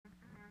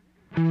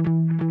It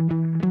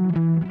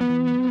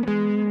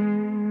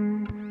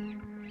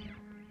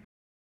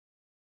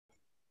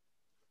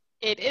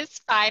is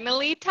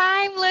finally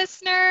time,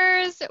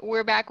 listeners.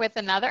 We're back with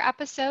another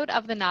episode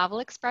of the Novel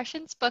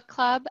Expressions Book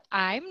Club.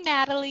 I'm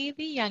Natalie,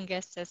 the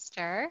youngest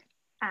sister.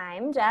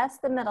 I'm Jess,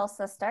 the middle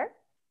sister.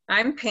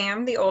 I'm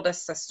Pam, the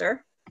oldest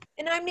sister.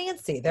 And I'm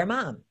Nancy, their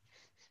mom.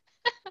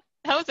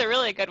 That was a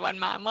really good one,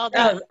 Mom. Well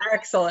That done. was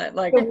excellent.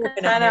 Like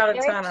 10 out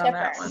of 10 on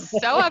that one.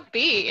 So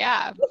upbeat,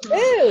 yeah.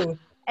 Ooh.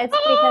 It's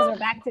because we're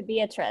back to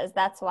Beatrice.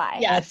 That's why.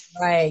 Yes.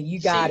 That's right. You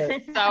got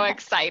it. So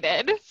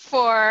excited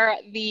for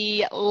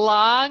the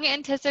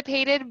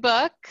long-anticipated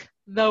book,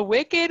 The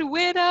Wicked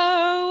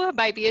Widow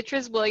by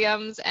Beatrice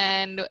Williams.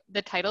 And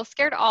the title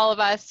scared all of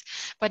us.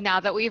 But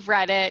now that we've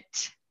read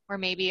it, we're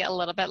maybe a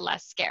little bit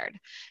less scared.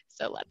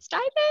 So let's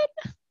dive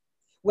in.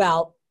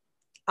 Well,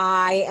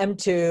 I am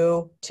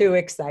too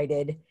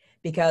excited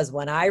because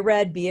when I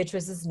read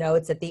Beatrice's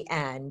notes at the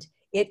end,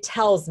 it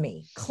tells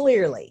me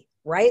clearly,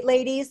 right,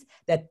 ladies,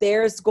 that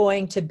there's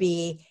going to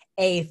be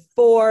a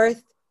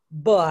fourth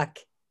book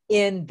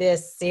in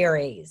this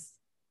series.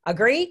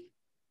 Agree?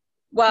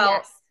 Well,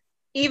 Yes.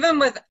 even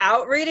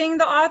without reading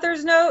the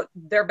author's note,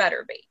 there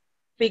better be,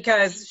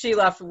 because she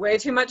left way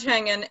too much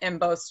hanging in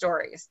both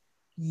stories.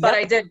 Yep. But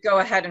I did go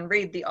ahead and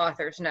read the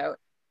author's note.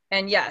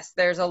 And yes,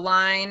 there's a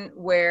line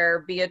where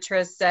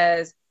Beatrice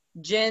says,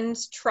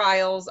 Jin's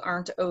trials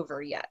aren't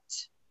over yet.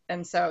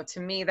 And so to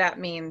me, that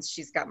means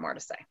she's got more to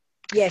say.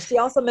 Yeah, she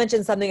also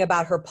mentioned something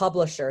about her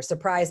publisher,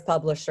 surprise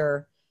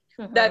publisher.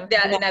 And that's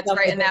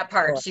right in that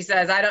part. She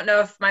says, I don't know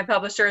if my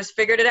publisher has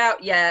figured it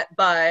out yet,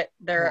 but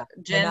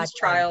Jin's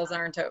trials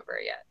aren't over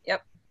yet.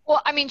 Yep.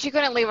 Well, I mean, she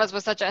couldn't leave us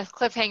with such a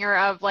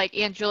cliffhanger of like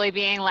Aunt Julie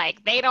being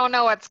like, they don't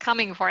know what's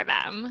coming for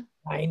them.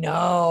 I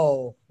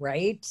know,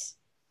 right?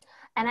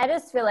 And I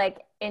just feel like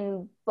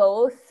in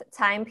both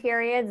time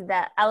periods,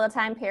 the Ella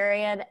time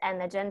period and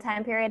the Jin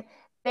time period,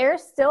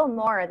 there's still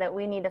more that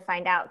we need to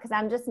find out because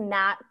I'm just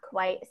not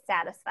quite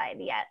satisfied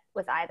yet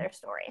with either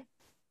story.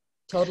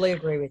 Totally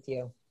agree with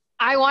you.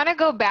 I want to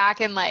go back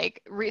and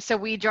so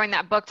we joined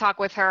that book talk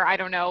with her, I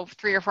don't know,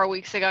 3 or 4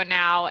 weeks ago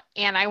now.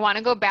 And I want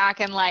to go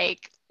back and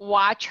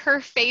watch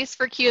her face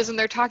for cues when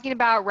they're talking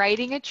about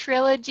writing a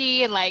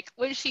trilogy and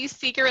was she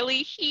secretly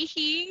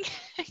hee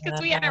because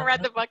we hadn't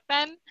read the book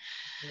then.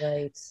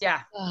 Right.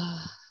 Yeah.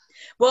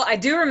 Well, I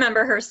do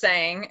remember her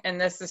saying, and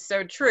this is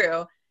so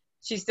true,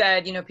 she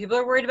said, people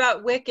are worried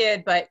about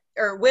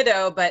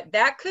Widow, but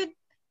that could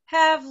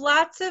have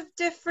lots of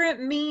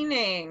different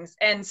meanings.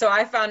 And so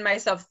I found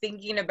myself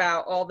thinking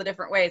about all the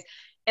different ways.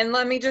 And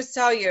let me just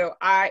tell you,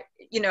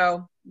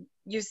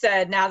 you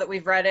said now that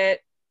we've read it,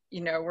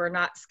 we're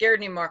not scared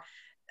anymore.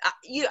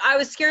 I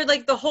was scared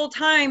the whole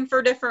time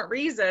for different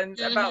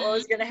reasons about what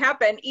was going to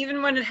happen.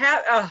 Even when it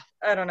happened,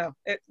 I don't know.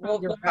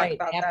 We'll talk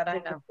about that. I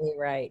know.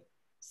 Right.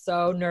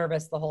 So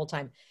nervous the whole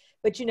time.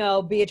 But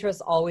Beatrice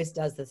always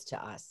does this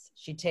to us.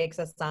 She takes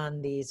us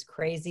on these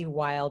crazy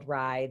wild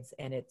rides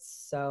and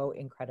it's so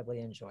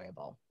incredibly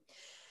enjoyable.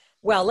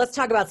 Well, let's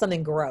talk about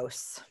something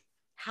gross.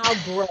 How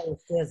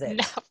gross is it?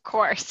 No, of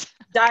course.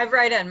 Dive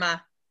right in, Ma.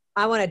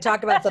 I want to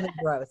talk about something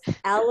gross.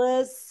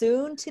 Ella's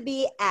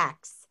soon-to-be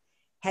ex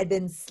had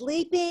been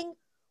sleeping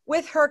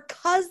with her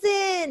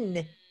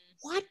cousin.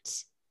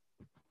 What?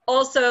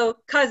 Also,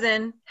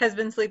 cousin has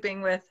been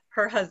sleeping with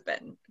her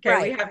husband. Okay,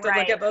 Right, we have to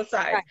look at both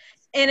sides. Right.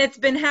 And it's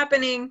been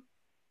happening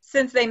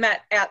since they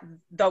met at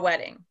the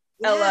wedding,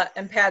 Ella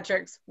and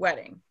Patrick's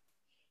wedding.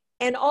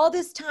 And all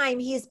this time,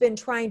 he's been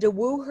trying to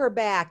woo her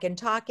back and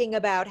talking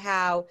about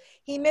how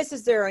he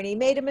misses her and he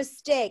made a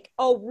mistake.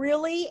 Oh,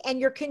 really?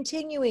 And you're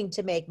continuing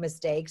to make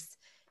mistakes,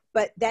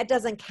 but that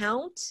doesn't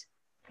count?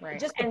 Right.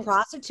 Just the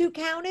prostitute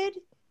counted?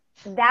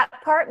 That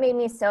part made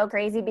me so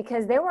crazy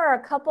because there were a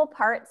couple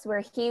parts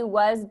where he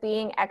was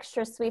being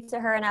extra sweet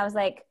to her. And I was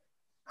like,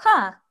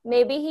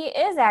 maybe he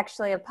is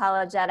actually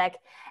apologetic.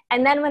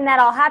 And then when that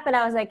all happened,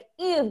 I was like,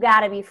 you've got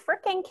to be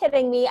freaking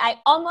kidding me. I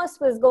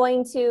almost was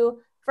going to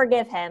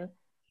forgive him,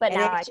 but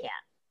now I can't.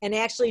 And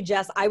actually,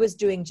 Jess, I was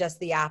doing just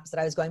the opposite.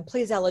 I was going,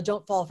 please, Ella,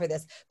 don't fall for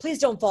this. Please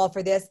don't fall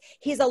for this.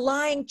 He's a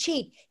lying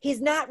cheat.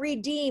 He's not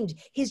redeemed.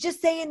 He's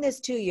just saying this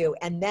to you.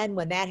 And then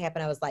when that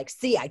happened, I was like,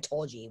 see, I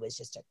told you he was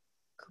just a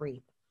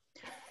creep.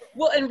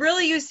 Well, and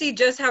really you see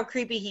just how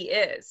creepy he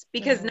is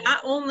because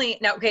not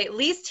only, at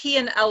least he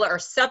and Ella are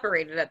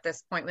separated at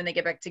this point when they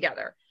get back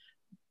together,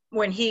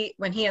 when he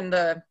and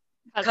the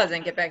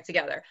cousin get back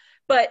together,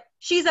 but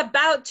she's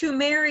about to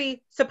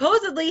marry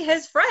supposedly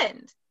his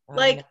friend,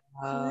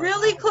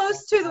 really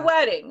close to the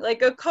wedding,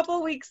 a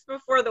couple weeks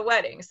before the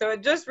wedding. So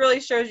it just really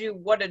shows you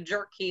what a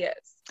jerk he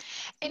is.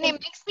 And it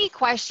makes me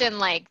question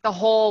the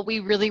whole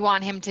we really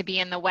want him to be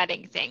in the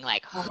wedding thing.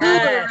 Who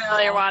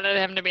really wanted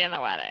him to be in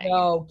the wedding?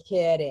 No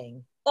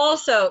kidding.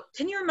 Also,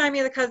 can you remind me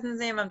of the cousin's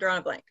name? I'm drawing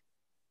a blank.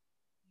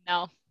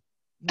 No.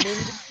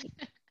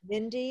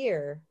 Mindy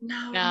or?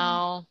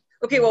 No.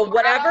 Okay, well,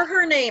 whatever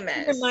her name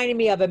is. It reminded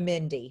me of a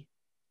Mindy.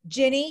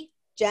 Jenny?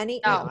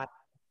 No.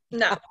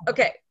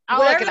 Okay. I'll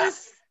look it up.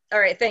 All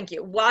right, thank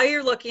you. While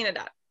you're looking it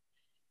up,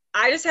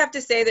 I just have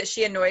to say that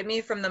she annoyed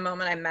me from the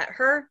moment I met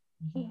her.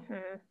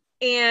 Mhm.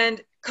 And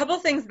a couple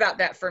things about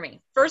that for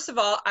me. First of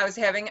all, I was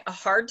having a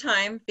hard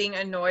time being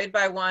annoyed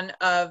by one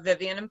of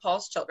Vivian and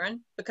Paul's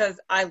children because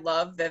I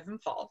love Viv and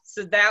Paul.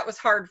 So that was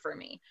hard for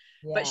me.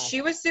 Yeah. But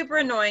she was super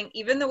annoying,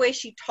 even the way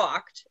she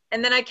talked.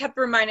 And then I kept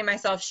reminding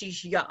myself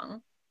she's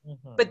young.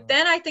 Mhm. But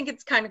then I think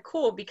it's kind of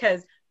cool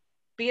because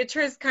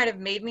Beatrice kind of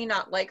made me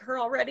not like her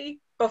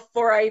already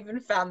before I even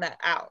found that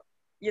out.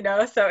 You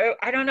know, so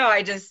I don't know.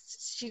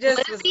 She just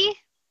was. Lizzie?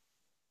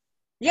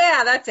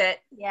 Yeah, that's it.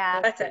 Yeah.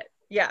 That's it.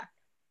 Yeah.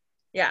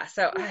 Yeah.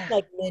 So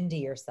like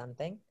Mindy or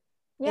something.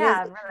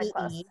 Yeah, It is really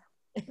close. EE.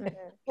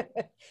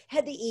 Mhm.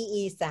 Had the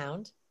EE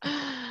sound.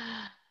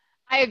 I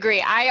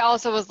agree. I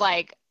also was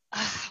like,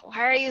 "Ugh, why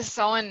are you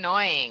so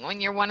annoying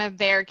when you're one of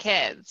their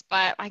kids?"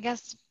 But I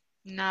guess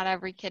not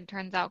every kid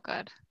turns out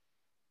good.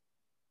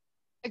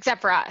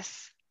 Except for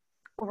us.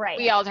 Right.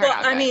 We all turned well,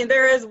 out I good. mean,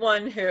 there is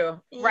one who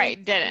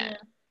Right, didn't.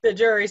 the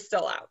jury's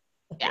still out.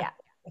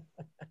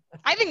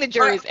 I think the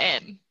jury's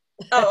in.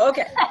 Oh,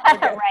 okay.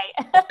 Okay.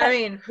 Right. I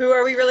mean, who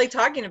are we really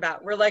talking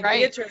about? We're like Right.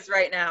 Beatrice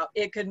right now.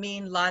 It could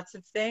mean lots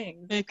of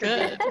things. It be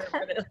could.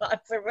 interpreted in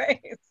lots of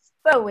ways.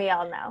 But we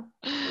all know.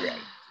 Right.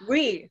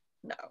 We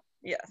know.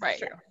 Yes, Right.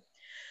 true.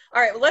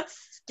 All right, well,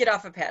 let's get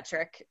off of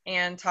Patrick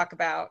and talk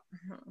about,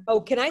 Oh,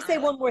 can I say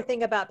one more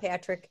thing about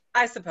Patrick?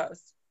 I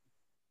suppose.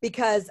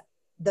 Because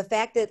the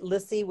fact that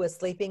Lissy was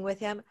sleeping with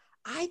him,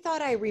 I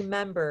thought I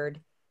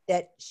remembered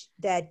that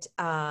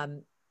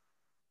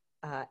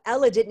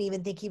Ella didn't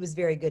even think he was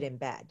very good in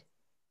bed.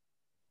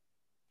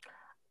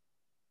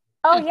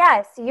 Oh,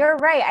 yes, you're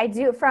right. I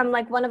do, from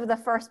like one of the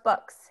first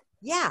books.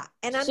 Yeah,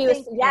 and I'm She was,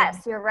 thinking,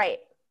 yes, you're right.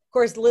 of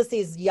course,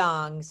 Lissy's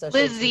young, so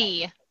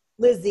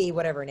Lizzie,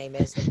 whatever her name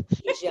is,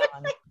 she's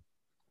young.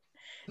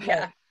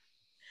 Yeah.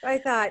 But I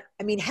thought,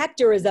 I mean,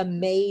 Hector is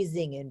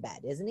amazing in bed,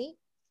 isn't he?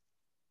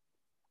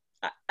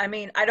 I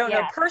mean, I don't know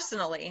Yes.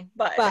 personally,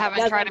 but I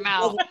haven't tried him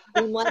out. Doesn't it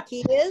seem like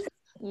he is?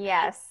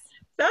 Yes.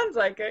 sounds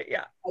like it.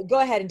 Yeah. Go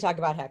ahead and talk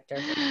about Hector.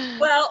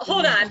 Well,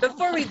 hold on.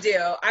 Before we do,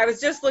 I was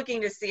just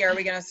looking to see, are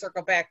we going to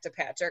circle back to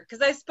Patrick?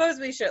 Because I suppose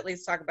we should at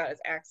least talk about his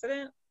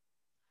accident.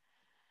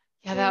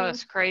 Yeah, that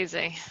was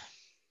crazy.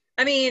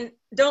 I mean,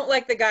 don't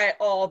like the guy at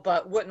all,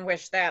 but wouldn't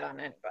wish that on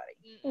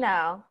anybody.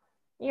 No,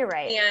 you're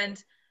right.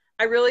 And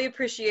I really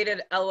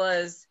appreciated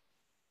Ella's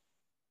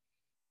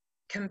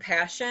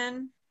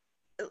compassion.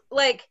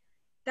 Like,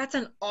 that's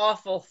an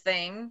awful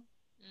thing,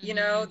 you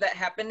know, that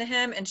happened to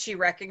him. And she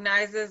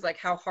recognizes like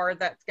how hard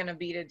that's going to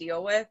be to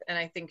deal with. And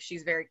I think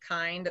she's very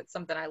kind. It's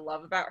something I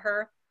love about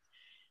her.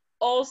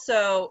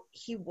 Also,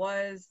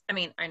 I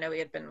mean, I know he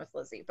had been with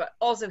Lizzie, but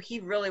also he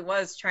really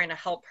was trying to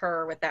help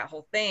her with that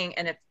whole thing.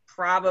 And it's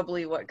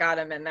probably what got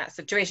him in that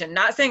situation.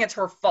 Not saying it's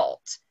her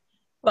fault,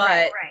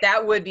 but Right.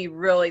 that would be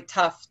really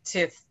tough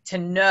to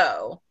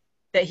know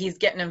that he's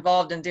getting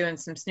involved in doing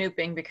some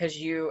snooping because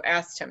you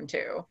asked him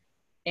to.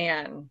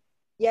 And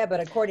yeah,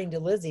 but according to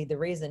Lizzie, the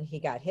reason he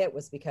got hit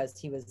was because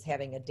he was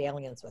having a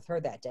dalliance with her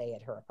that day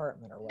at her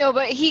apartment or whatever. No,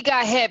 but he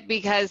got hit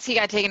because he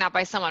got taken out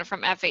by someone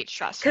from FH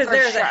Trust. because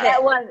there's a hit.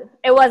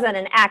 It wasn't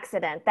an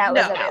accident. That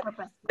was No. a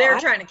purpose. They're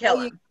trying to kill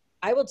him.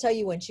 I will tell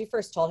you, when she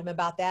first told him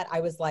about that,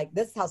 I was like,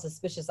 this is how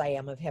suspicious I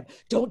am of him.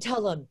 Don't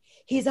tell him.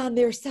 He's on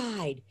their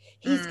side.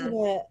 He's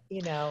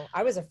gonna,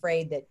 I was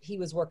afraid that he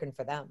was working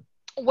for them.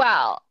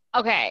 Well,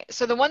 okay.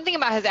 So the one thing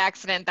about his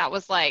accident that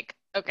was like,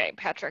 okay,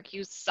 Patrick,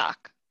 you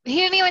suck. He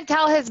didn't even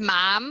tell his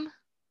mom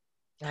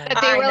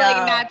that they were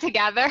like not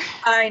together.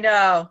 I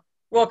know.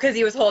 Well, because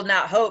he was holding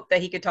out hope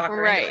that he could talk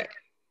her into Right. it.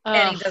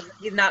 And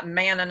he's not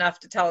man enough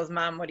to tell his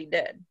mom what he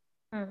did.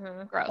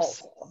 Mm-hmm. Gross.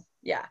 Also.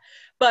 Yeah.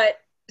 But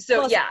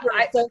so Plus, yeah,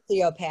 if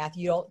you're a sociopath.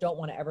 You don't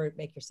want to ever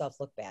make yourself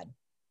look bad.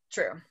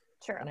 true.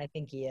 True. And I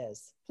think he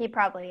is. He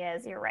probably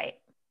is. You're right.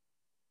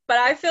 But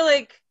I feel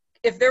like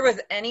if there was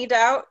any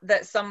doubt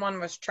that someone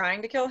was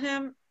trying to kill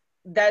him,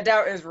 that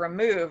doubt is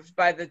removed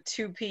by the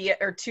 2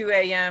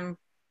 a.m.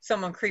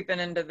 someone creeping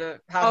into the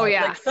house. Oh,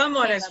 yeah. Like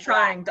someone is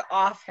trying to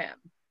off him.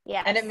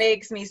 Yes. And it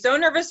makes me so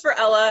nervous for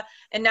Ella.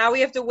 And now we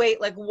have to wait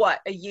like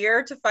what, a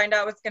year to find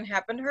out what's going to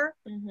happen to her?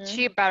 Mhm.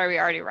 She better be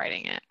already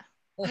writing it.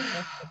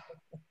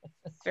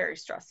 It's very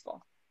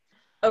stressful.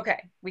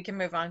 Okay, we can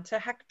move on to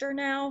Hector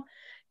now.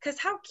 Because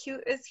how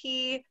cute is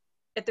he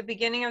at the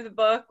beginning of the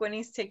book when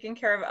he's taking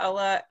care of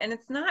Ella, and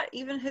it's not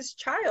even his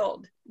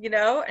child,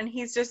 and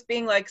he's just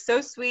being like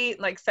so sweet,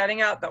 like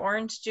setting out the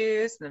orange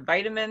juice and the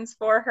vitamins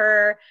for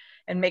her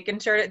and making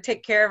sure to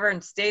take care of her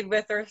and stayed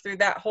with her through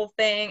that whole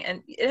thing.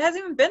 And it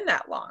hasn't even been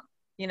that long,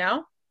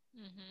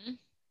 Mm-hmm.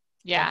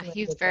 Yeah, Definitely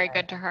he's good very guy.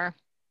 good to her.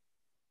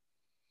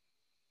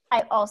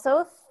 I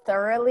also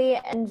thoroughly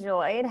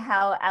enjoyed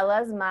how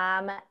Ella's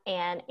mom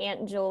and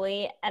Aunt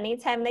Julie,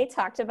 anytime they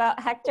talked about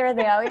Hector,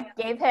 they always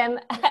gave him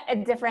a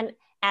different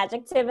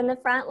adjective in the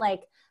front,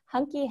 like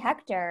hunky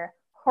Hector,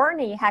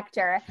 horny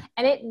Hector.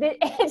 And it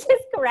just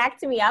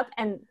cracked me up,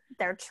 and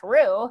they're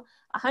true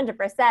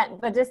 100%,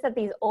 but just that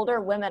these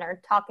older women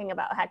are talking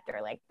about Hector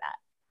like that.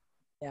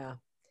 Yeah.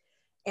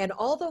 And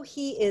although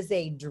he is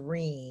a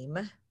dream,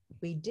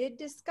 we did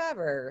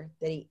discover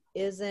that he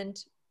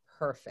isn't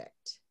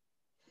perfect.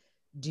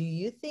 Do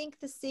you think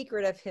the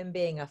secret of him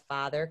being a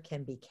father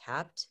can be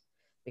kept?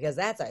 Because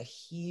that's a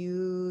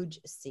huge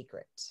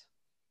secret.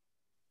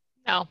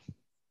 No.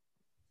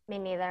 Me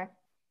neither.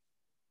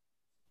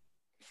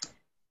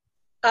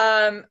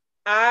 I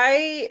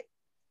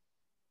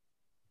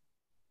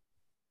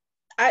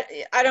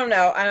don't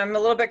know. I'm a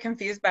little bit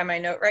confused by my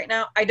note right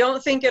now. I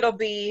don't think it'll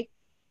be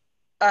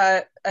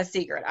a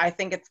secret. I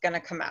think it's going to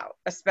come out,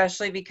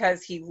 especially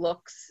because he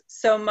looks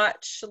so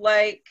much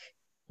like,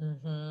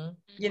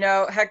 you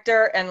know,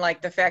 Hector, and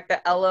like the fact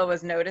that Ella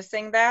was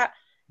noticing that.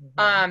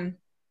 And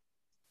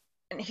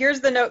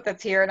here's the note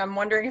that's here, and I'm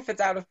wondering if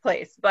it's out of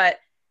place, but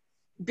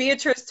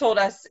Beatrice told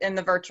us in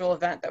the virtual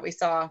event that we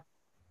saw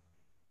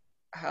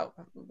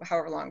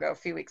however long ago, a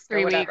few weeks ago,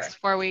 3 whatever, weeks,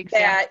 4 weeks,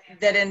 that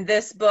in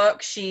this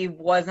book she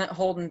wasn't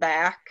holding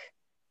back,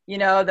 you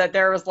know, that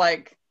there was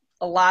like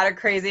a lot of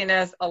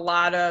craziness, a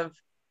lot of,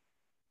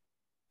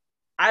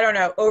 I don't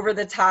know, over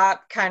the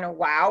top kind of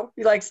wow,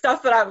 like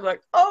stuff that I was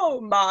like,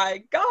 oh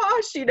my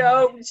gosh, you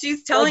know,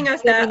 she's telling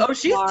us that. Oh,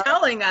 she's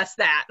telling us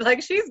that.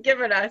 Like, she's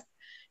giving us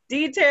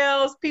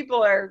details.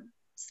 People are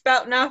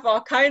spouting off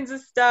all kinds of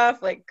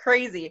stuff, like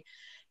crazy.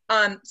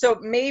 So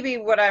maybe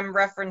what I'm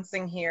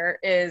referencing here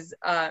is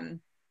the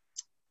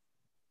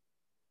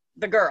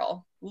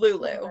girl,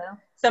 Lulu.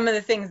 Some of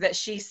the things that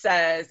she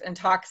says and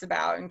talks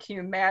about. And can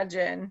you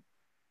imagine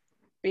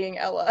being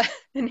Ella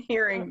and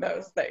hearing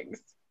those things?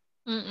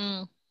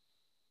 Mm-mm.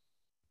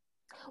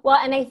 Well,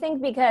 and I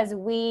think because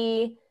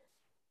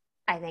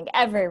I think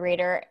every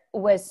reader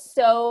was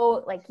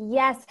so like,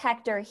 yes,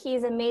 Hector,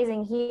 he's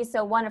amazing, he's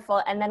so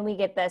wonderful. And then we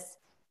get this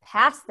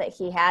past that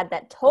he had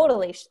that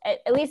totally,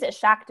 at least it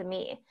shocked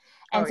me.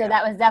 And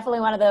that was definitely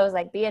one of those,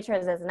 like,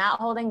 Beatrice is not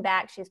holding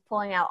back. She's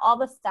pulling out all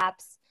the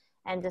stops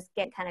and just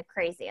get kind of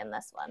crazy in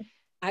this one.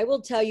 I will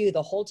tell you,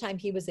 the whole time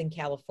he was in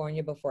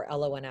California before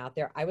Ella went out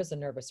there, I was a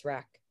nervous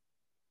wreck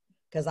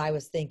because I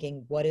was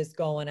thinking, what is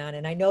going on?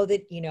 And I know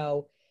that, you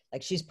know,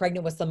 like, she's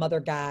pregnant with some other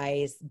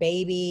guy's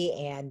baby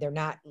and they're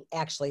not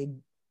actually,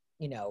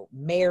 you know,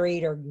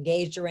 married or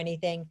engaged or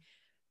anything.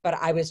 But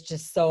I was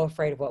just so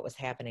afraid of what was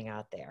happening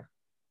out there.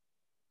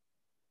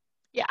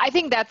 Yeah, I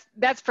think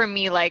that's for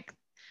me, like,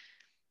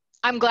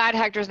 I'm glad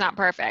Hector's not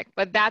perfect,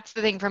 but that's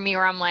the thing for me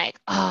where I'm like,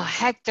 oh,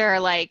 Hector,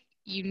 like,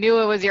 you knew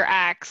it was your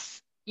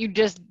ex. You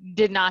just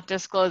did not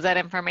disclose that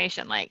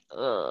information. Like,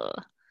 ugh.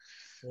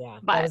 Yeah,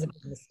 but that was a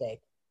big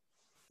mistake.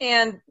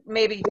 And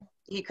maybe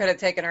he could have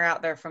taken her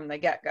out there from the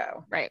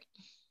get-go. Right.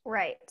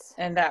 Right.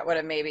 And that would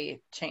have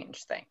maybe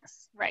changed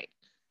things. Right.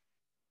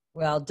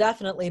 Well,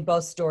 definitely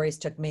both stories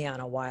took me on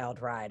a wild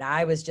ride.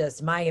 I was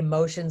just, my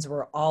emotions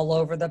were all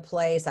over the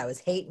place. I was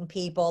hating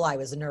people. I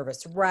was a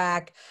nervous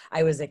wreck.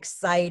 I was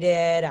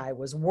excited. I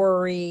was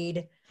worried.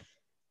 It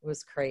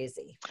was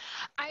crazy.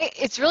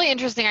 It's really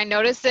interesting. I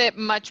noticed it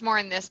much more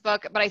in this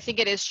book, but I think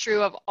it is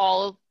true of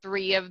all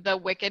 3 of the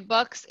Wicked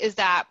books, is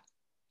that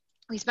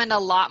we spend a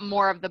lot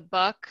more of the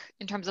book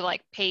in terms of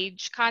like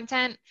page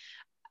content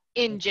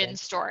in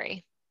Jin's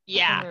story.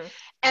 Yeah. Mm-hmm.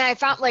 And I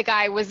felt like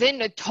I was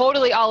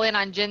totally all in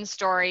on Jin's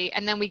story.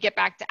 And then we get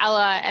back to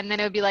Ella and then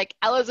it would be like,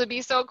 Ella's would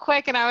be so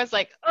quick. And I was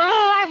like,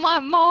 oh, I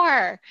want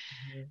more.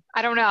 Mm-hmm.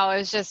 I don't know. It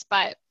was just,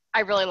 but I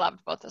really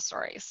loved both the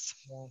stories.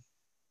 Yeah.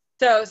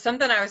 So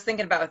something I was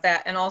thinking about with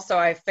that, and also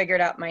I figured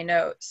out my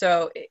note.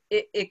 So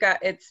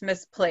it's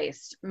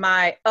misplaced.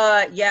 My,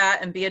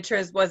 and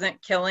Beatrice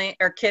wasn't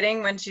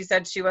kidding when she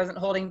said she wasn't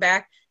holding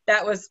back.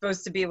 That was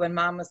supposed to be when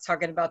Mom was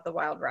talking about the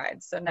wild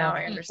ride. So now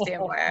I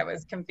understand why I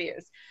was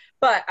confused.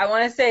 But I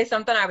want to say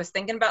something I was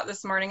thinking about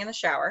this morning in the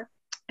shower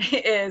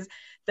is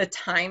the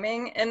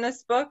timing in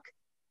this book,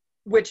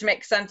 which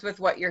makes sense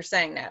with what you're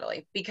saying,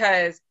 Natalie,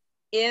 because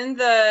in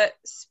the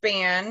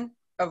span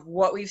of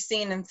what we've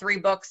seen in 3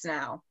 books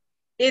now,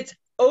 it's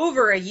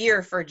over a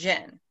year for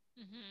Jin.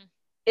 Mm-hmm.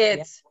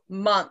 It's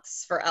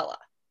months for Ella.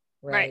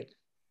 Right.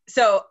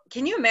 So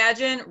can you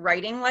imagine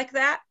writing like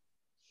that?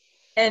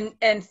 And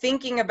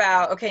thinking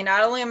about, okay,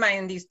 not only am I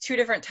in these 2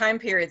 different time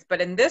periods,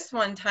 but in this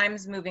one,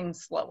 time's moving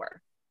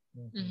slower,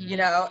 mm-hmm. you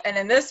know, and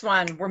in this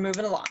one, we're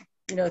moving along,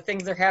 you know,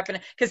 things are happening.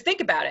 Because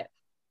think about it.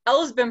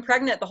 Ella's been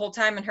pregnant the whole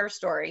time in her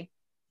story.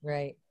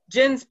 Right.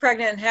 Jin's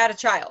pregnant and had a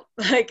child,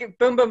 like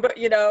boom, boom, boom,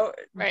 you know,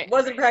 right.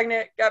 Wasn't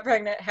pregnant, got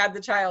pregnant, had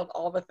the child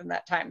all within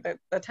that time.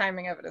 The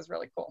timing of it is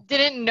really cool.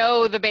 Didn't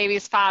know the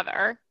baby's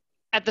father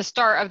at the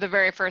start of the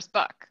very first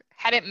book.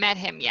 Hadn't met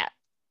him yet.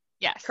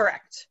 Yes.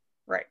 Correct.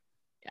 Right.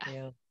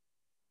 Yeah.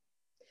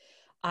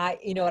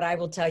 You know what, I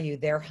will tell you,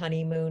 their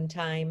honeymoon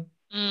time.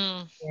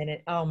 And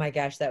oh my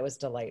gosh, that was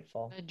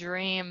delightful. A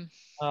dream.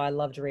 Oh, I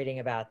loved reading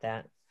about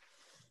that.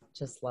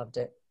 Just loved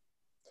it.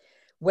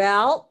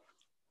 Well,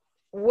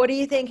 what do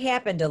you think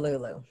happened to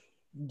Lulu?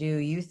 Do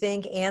you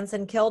think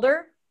Anson killed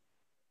her?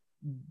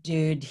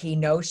 Did he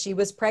know she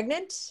was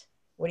pregnant?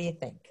 What do you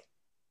think?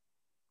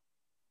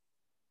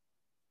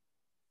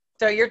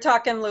 So you're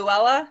talking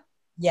Luella?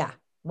 Yeah.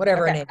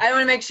 whatever her Okay. name. I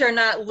want to make sure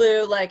not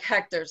Lou, like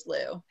Hector's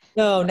Lou.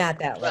 No, not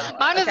that one.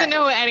 Mom doesn't Okay.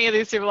 know who any of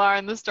these people are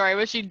in the story,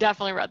 but she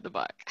definitely read the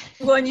book.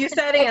 When you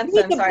said I read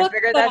Anson, the so I book,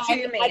 figured but that's who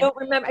you mean. I don't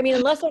remember. I mean,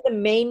 unless they're the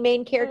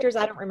main characters,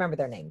 I don't remember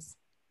their names.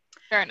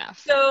 Fair enough.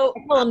 So,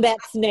 I call them that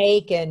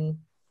snake and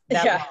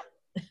that yeah.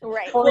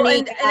 Right. Well, horny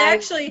and guy.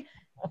 actually,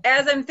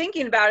 as I'm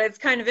thinking about it, it's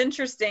kind of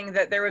interesting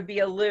that there would be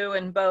a Lou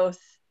in both.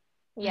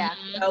 Yeah.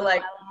 Mhm. You know,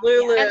 like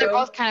Lulu. And they're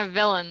both kind of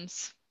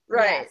villains.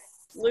 Right. Yes.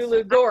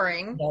 Lulu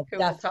Goring, Yeah, who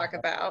we'll talk definitely.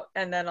 about,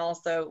 and then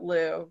also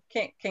Lou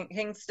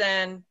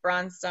Kingston,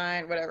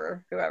 Bronstein,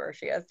 whoever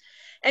she is.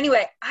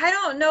 Anyway, I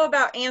don't know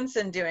about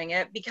Anson doing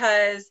it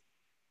because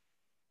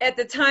at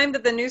the time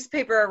that the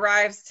newspaper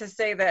arrives to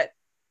say that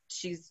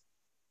she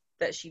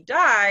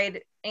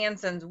died,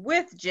 Anson's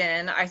with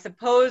Jen. I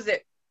suppose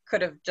it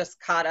could have just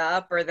caught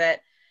up, or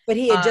that. But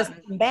he had just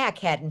come back,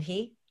 hadn't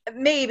he?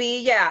 Maybe,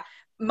 yeah.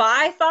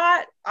 My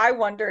thought, I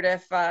wondered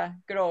if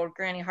good old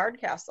Granny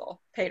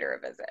Hardcastle paid her a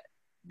visit,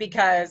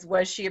 because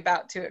was she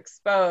about to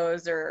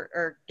expose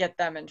or get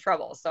them in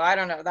trouble? So I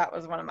don't know. That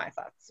was one of my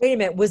thoughts. Wait a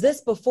minute. Was this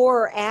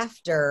before or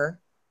after?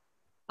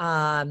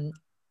 Was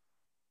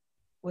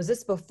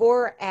this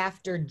before or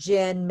after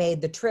Jen made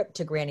the trip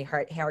to Granny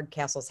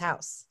Hardcastle's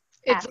house?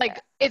 It's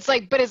like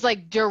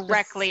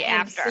directly The same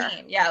after.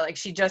 scene. Yeah, like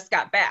she just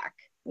got back.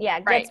 Yeah,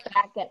 gets Right.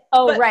 back and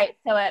But- right.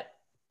 So it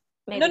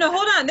maybe No,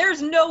 hold on.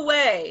 There's no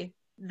way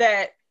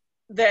that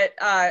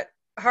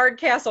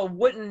Hardcastle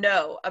wouldn't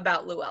know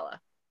about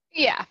Luella.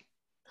 Yeah,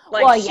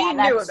 Like, Well, she yeah,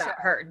 knew that's about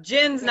true. her.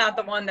 Jen's not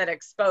the one that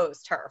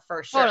exposed her,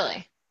 for sure.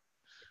 totally.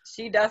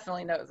 She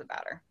definitely knows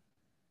about her.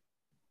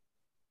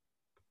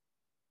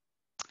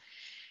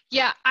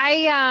 Yeah,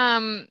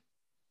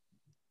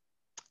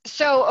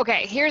 so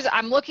okay,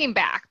 I'm looking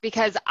back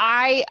because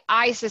I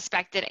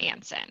suspected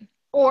Anson,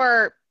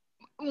 or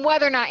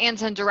whether or not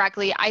Anson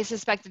directly, I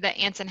suspected that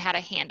Anson had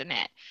a hand in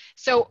it.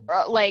 So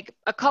like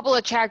a couple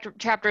of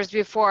chapters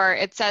before,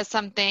 it says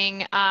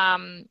something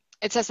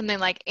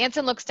like,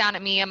 Anson looks down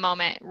at me a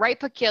moment, right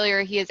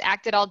peculiar, he has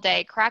acted all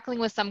day, crackling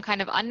with some kind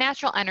of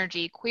unnatural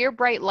energy, queer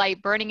bright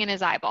light burning in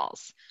his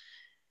eyeballs.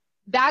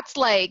 That's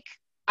like,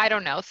 I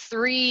don't know,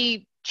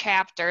 3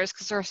 chapters,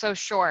 because they're so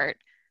short,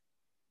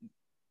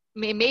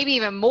 maybe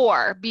even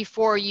more,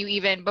 before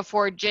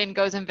Jen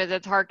goes and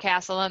visits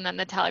Hardcastle, and then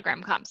the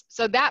telegram comes.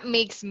 So that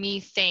makes me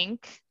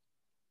think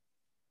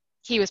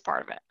he was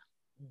part of it.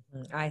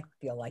 I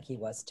feel like he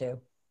was too.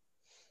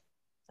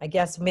 I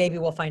guess maybe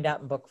we'll find out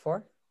in book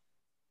 4.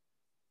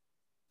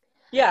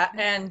 Yeah,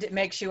 and it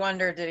makes you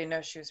wonder, did he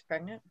know she was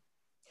pregnant?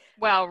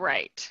 Well,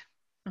 right.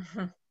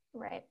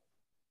 Right.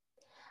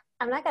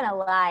 I'm not gonna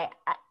lie.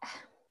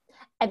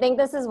 I think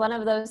this is one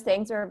of those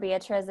things where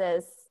Beatrice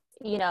is,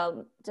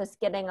 just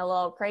getting a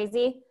little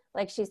crazy,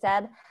 like she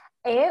said.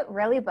 It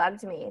really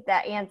bugged me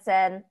that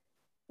Anson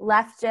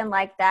left Jen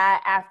like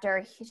that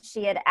after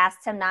she had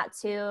asked him not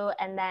to,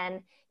 and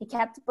then he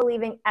kept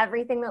believing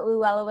everything that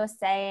Luella was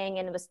saying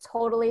and was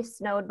totally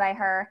snowed by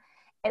her.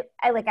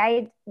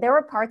 There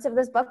were parts of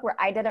this book where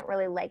I didn't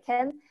really like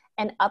him,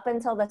 and up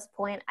until this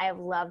point, I have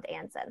loved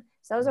Anson.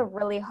 So it was a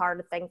really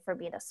hard thing for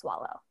me to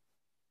swallow.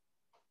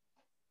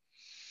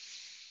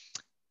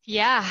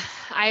 Yeah,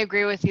 I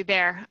agree with you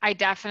there. I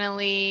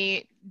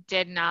definitely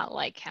did not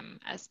like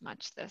him as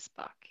much this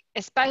book.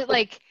 Especially,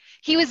 like,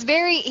 he was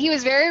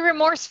very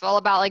remorseful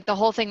about, like, the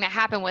whole thing that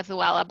happened with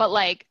Luella, but,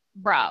 like,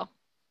 bro,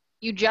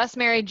 you just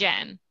married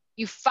Jen.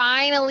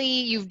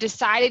 You've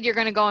decided you're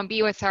going to go and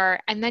be with her,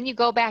 and then you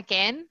go back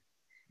in,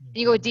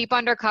 you go deep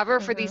undercover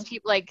for these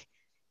people. Like,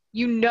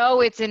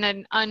 it's in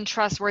an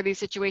untrustworthy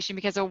situation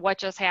because of what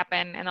just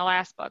happened in the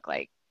last book.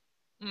 Like,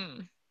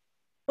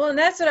 Well, and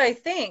that's what I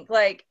think.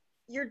 Like,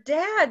 your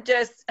dad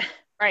just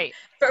right.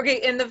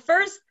 Okay, in the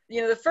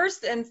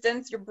first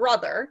instance, your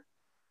brother,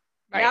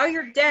 Right. now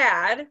your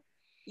dad,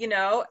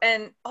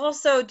 and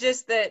also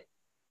just that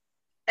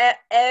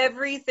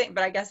everything,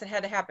 but I guess it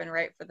had to happen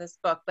right for this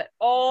book, but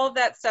all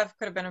that stuff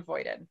could have been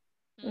avoided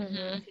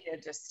if he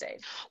had just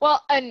stayed.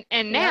 Well, and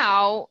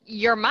now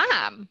your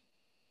mom,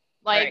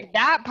 like, Right.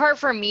 that part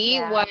for me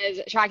Yeah.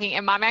 was shocking.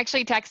 And Mom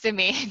actually texted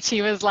me and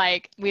she was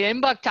like, we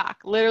didn't book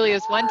talk, literally it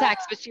was one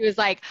text, but she was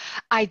like,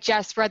 I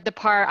just read the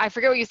part, I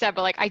forget what you said,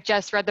 but like, I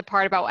just read the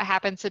part about what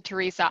happens to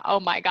Teresa. Oh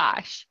my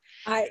gosh.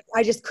 I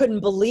just couldn't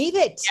believe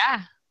it.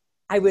 Yeah.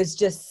 I was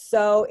just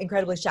so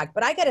incredibly shocked.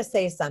 But I got to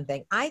say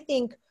something. I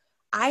think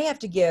I have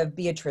to give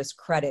Beatrice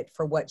credit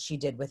for what she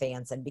did with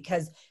Anson,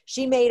 because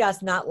she made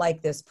us not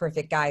like this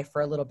perfect guy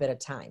for a little bit of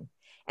time.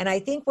 And I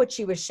think what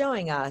she was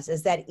showing us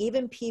is that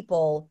even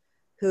people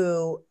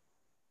who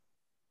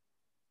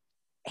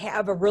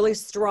have a really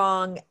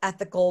strong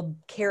ethical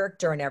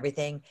character and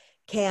everything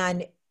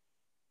can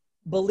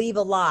believe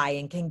a lie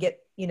and can get,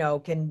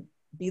 can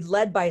be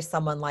led by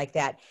someone like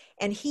that.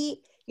 And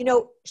he,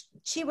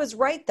 she was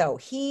right though.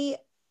 He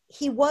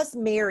was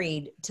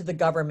married to the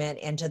government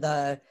and to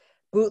the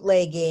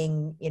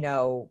bootlegging,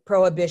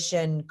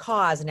 prohibition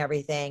cause and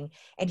everything.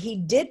 And he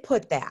did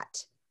put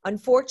that,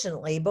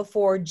 unfortunately,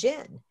 before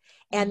Jen.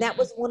 And that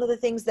was one of the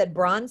things that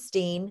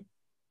Bronstein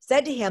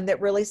said to him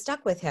that really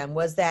stuck with him,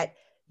 was that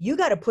you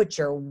got to put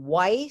your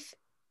wife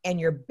and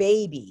your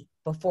baby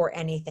before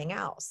anything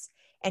else.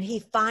 And he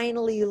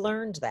finally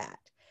learned that.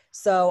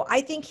 So I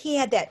think he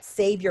had that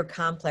savior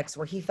complex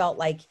where he felt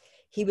like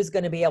he was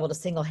going to be able to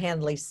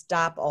single-handedly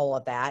stop all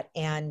of that.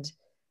 And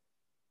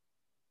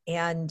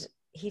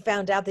he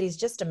found out that he's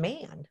just a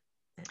man.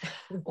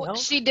 Well,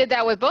 she did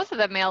that with both of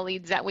the male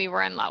leads that we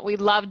were in love. We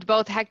loved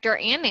both Hector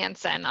and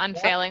Anson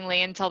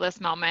unfailingly until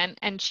this moment,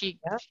 and she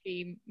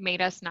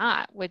made us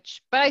not. But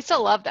I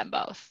still love them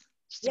both.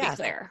 Just to be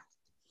clear.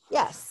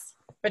 Yes,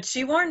 but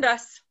she warned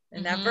us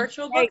in that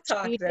virtual book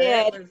talk. She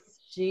did.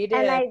 She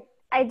did. And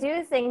I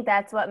do think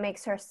that's what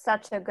makes her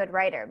such a good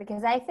writer,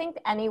 because I think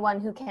anyone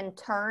who can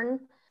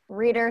turn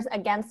readers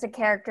against a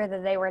character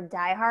that they were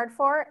diehard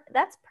for,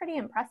 that's pretty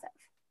impressive.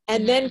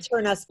 And then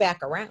turn us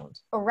back around.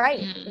 Right.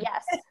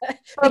 Yes.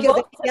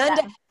 Because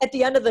at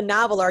the end of the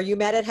novel, are you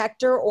mad at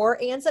Hector or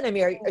Anson? I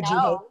mean, do you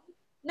hate?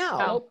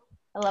 No.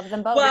 I love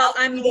them both. Well,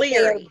 I'm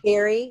leery.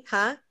 Gary,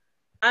 huh?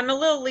 I'm a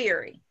little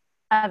leery.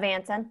 Of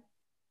Anson?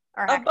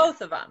 Or of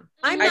both of them.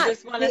 I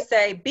just want to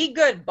say, be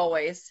good,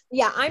 boys.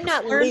 Yeah, I'm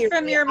not learn leery.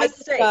 From your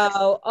mistakes.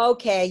 Oh,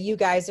 okay, you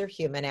guys are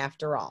human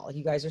after all.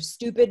 You guys are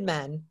stupid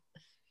men.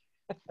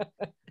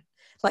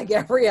 Like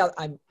every other.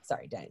 I'm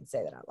sorry, I didn't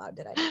say that out loud,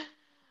 did I?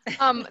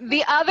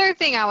 The other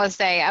thing I would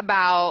say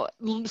about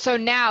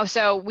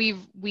so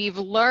we've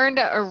learned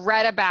or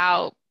read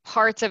about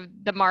parts of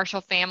the Marshall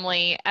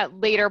family at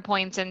later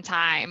points in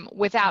time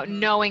without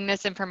knowing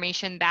this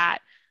information that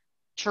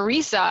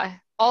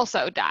Teresa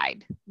also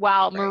died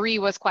while Marie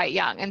was quite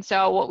young. And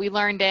so what we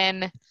learned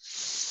in,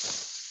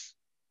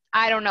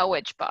 I don't know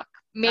which book,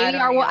 maybe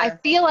I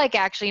feel like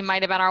actually it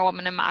might have been Our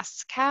Woman in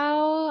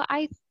Moscow,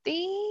 I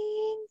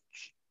think.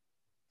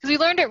 Because we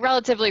learned it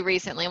relatively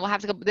recently. We'll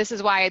have to go. This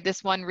is why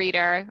this one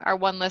reader, our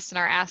one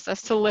listener, asked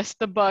us to list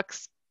the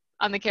books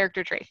on the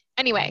character tree.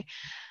 Anyway,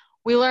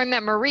 we learned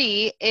that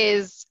Marie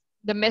is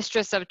the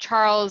mistress of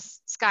Charles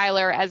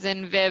Schuyler, as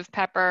in Viv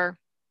Pepper,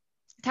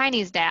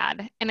 Tiny's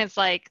dad. And it's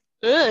like,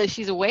 ugh,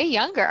 she's way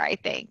younger, I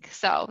think.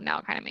 So now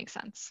it kind of makes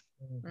sense.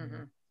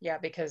 Mm-hmm. Yeah,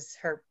 because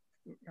her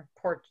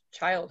poor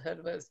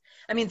childhood was,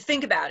 I mean,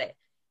 think about it.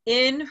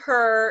 In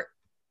her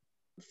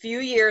few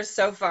years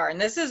so far, and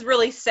this is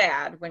really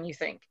sad when you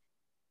think,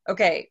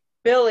 okay,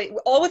 Billy,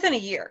 all within a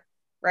year,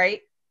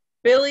 right?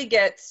 Billy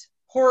gets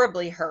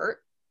horribly hurt.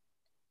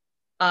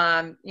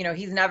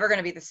 He's never going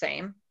to be the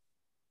same.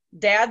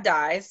 Dad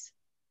dies.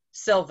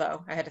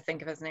 Silvo, I had to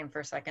think of his name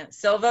for a second.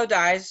 Silvo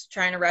dies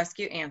trying to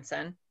rescue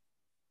Anson.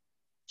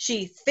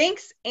 She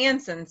thinks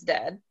Anson's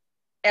dead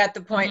at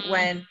the point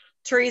when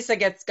Teresa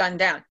gets gunned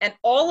down. And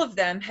all of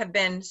them have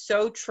been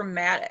so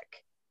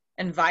traumatic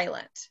and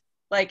violent.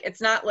 Like,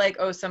 it's not like,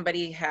 oh,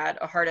 somebody had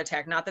a heart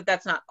attack. Not that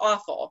that's not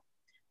awful,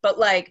 but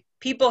like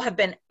people have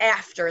been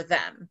after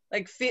them.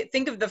 Like,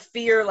 think of the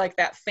fear like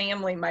that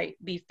family might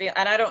be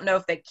and I don't know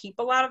if they keep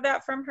a lot of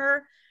that from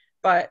her,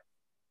 but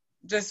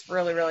just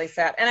really, really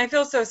sad. And I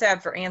feel so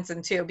sad for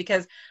Anson too,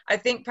 because I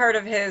think part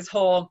of his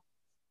whole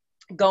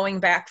going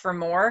back for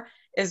more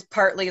is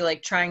partly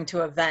like trying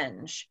to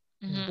avenge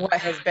what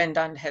has been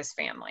done to his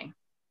family.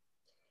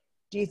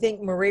 Do you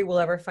think Marie will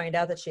ever find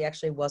out that she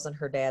actually wasn't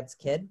her dad's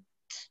kid?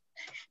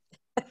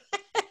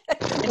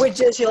 Which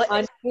is,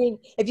 I mean,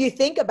 if you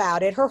think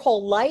about it, her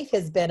whole life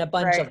has been a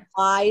bunch of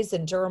lies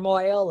and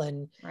turmoil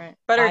and. Right.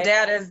 But her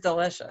dad is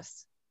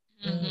delicious.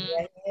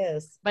 Yeah, he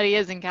is. But he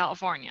is in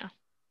California.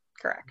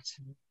 Correct.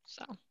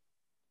 So.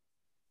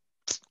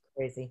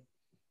 Crazy.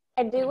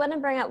 I do want to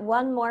bring up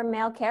one more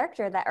male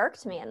character that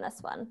irked me in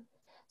this one.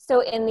 So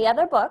in the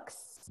other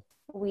books,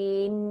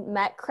 we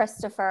met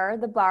Christopher,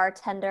 the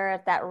bartender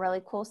at that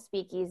really cool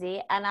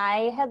speakeasy, and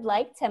I had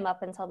liked him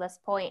up until this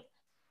point.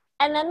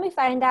 And then we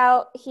find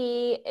out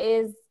he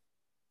is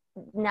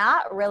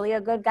not really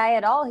a good guy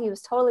at all. He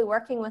was totally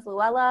working with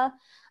Luella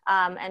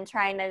and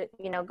trying to,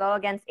 go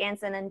against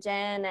Anson and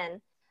Jen.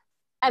 And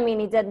I mean,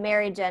 he did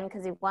marry Jen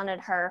because he wanted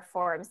her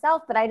for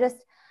himself, but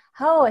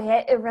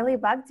it really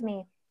bugged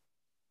me.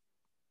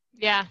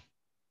 Yeah.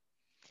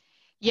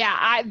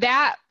 Yeah,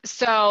 that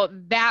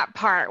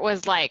part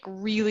was like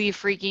really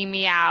freaking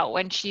me out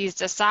when she's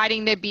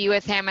deciding to be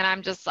with him, and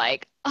I'm just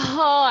like,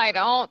 oh, I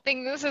don't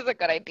think this is a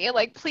good idea.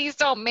 Like, please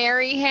don't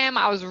marry him.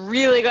 I was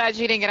really glad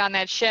she didn't get on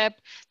that ship,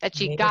 that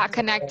she got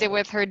connected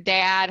with her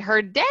dad.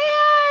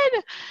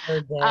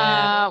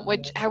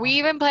 Which, are we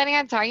even planning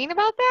on talking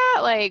about that?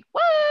 Like,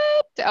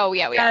 what? Oh,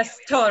 yeah, we are. Yes,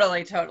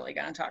 totally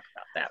going to talk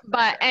about that.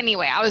 But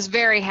anyway, I was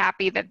very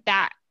happy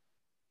that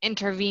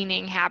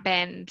intervening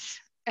happened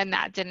and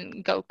that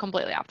didn't go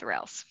completely off the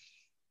rails.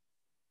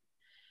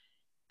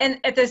 And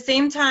at the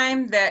same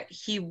time that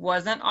he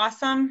wasn't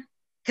awesome,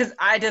 because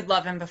I did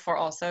love him before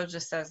also,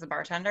 just as the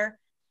bartender.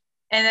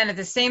 And then at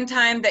the same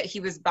time that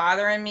he was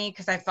bothering me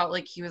because I felt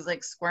like he was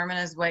like squirming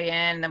his way in,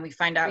 and then we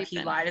find out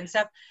he lied and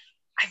stuff.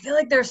 I feel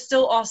like there's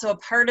still also a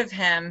part of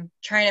him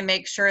trying to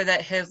make sure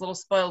that his little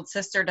spoiled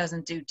sister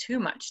doesn't do too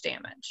much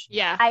damage.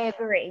 Yeah. I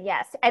agree,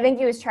 yes. I think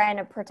he was trying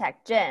to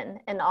protect Jen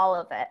in all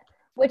of it,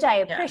 which I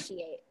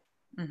appreciate.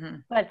 Yeah.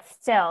 But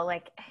still,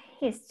 like,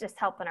 he's just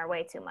helping her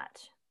way too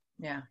much.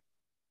 Yeah.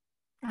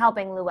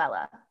 helping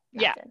Luella.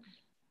 Yeah.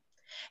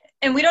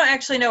 And we don't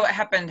actually know what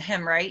happened to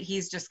him, right?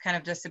 He's just kind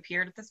of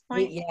disappeared at this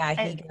point. He got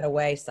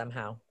away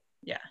somehow.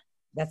 Yeah.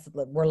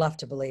 We're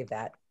left to believe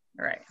that.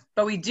 Right.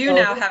 But we do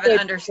now have an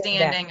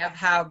understanding of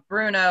how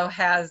Bruno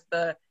has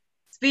the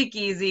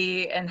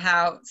speakeasy and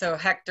so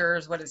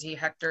Hector's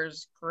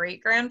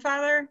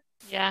great-grandfather?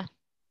 Yeah.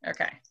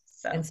 Okay.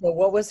 And so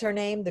what was her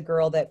name? The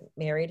girl that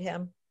married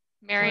him?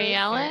 Mary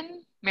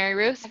Ellen? Mary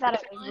Ruth? I thought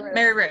it was Ruth.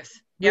 Mary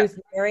Ruth. Yep. Ruth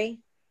Mary?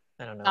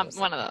 I don't know.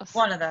 One of those.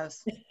 One of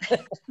those.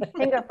 I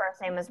think her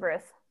first name was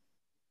Ruth.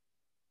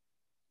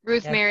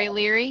 Ruth Yeah. Mary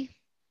Leary?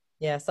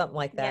 Yeah, something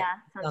like that.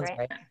 Yeah, sounds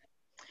right.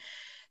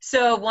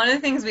 So one of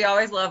the things we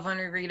always love when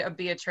we read a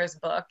Beatrice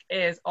book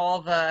is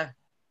all the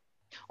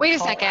Wait a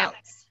second.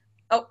 call-outs.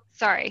 Oh,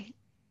 Sorry.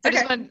 Okay.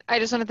 I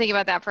just want to think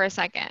about that for a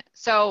second.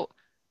 So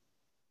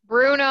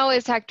Bruno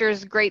is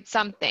Hector's great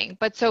something,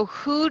 but so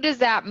who does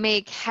that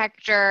make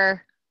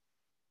Hector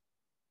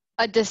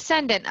a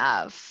descendant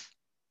of?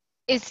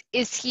 Is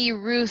he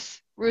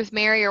Ruth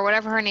Mary or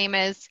whatever her name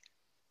is?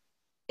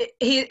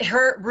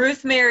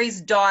 Ruth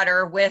Mary's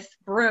daughter with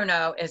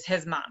Bruno is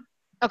his mom.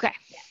 Okay.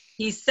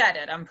 He said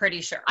it, I'm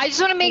pretty sure. I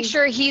just want to make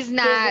sure he's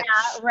not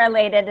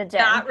related to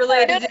Jen. Not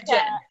related to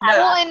Jen. No.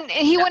 Well, and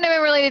he wouldn't have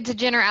been related to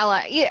Jen or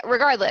Ella. Yeah,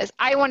 regardless,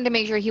 I wanted to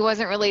make sure he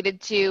wasn't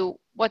related to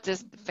what's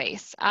his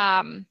face?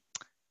 Her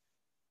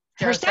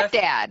Joseph?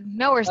 stepdad.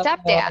 No, her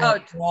stepdad. Oh,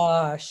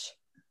 Gosh.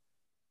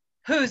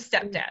 Whose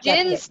stepdad?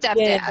 Jen's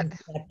stepdad.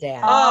 Stepdad.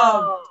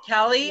 Oh,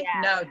 Kelly?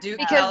 yeah. No, Duke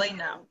Because- Kelly,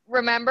 no.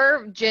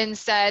 Remember, Jen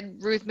said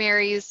Ruth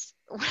Mary's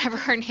whatever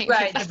her name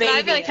Right, is. the I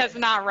baby feel like is. that's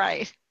not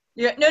right.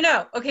 Yeah,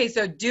 no. Okay,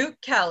 so Duke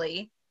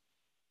Kelly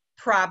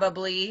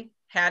probably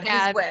had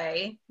his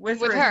way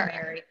with Ruth her.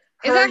 Mary.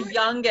 Is Her that-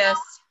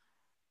 youngest.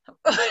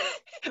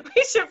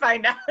 We should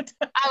find out.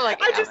 I'm like,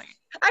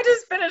 I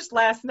just finished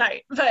last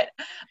night, but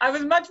I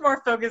was much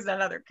more focused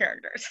on other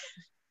characters.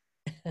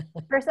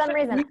 For some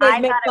reason, You guys I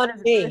make thought fun it of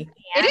was me. Ruth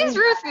it Ann. is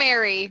Ruth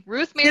Mary.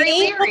 Ruth Mary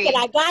See? Look Leary. at,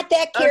 I got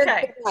that character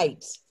Okay.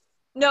 right.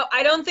 No,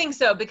 I don't think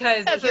so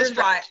because That's a here's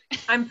why.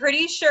 stretch. I'm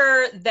pretty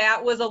sure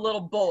that was a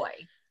little boy.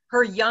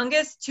 Her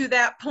youngest to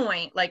that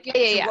point, like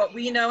Yeah. to what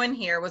we know in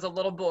here, was a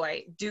little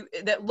boy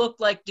that looked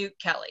like Duke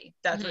Kelly.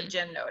 That's Mm-hmm. what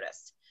Jen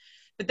noticed.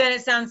 But then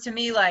it sounds to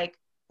me like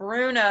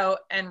Bruno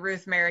and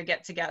Ruth Mary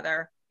get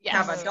together, Yes.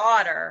 have a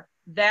daughter.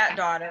 That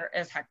daughter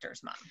is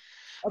Hector's mom.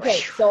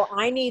 Okay, so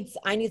I need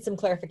some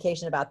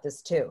clarification about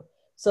this too.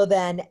 So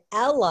then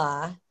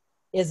Ella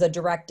is a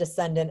direct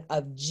descendant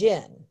of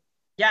Jin,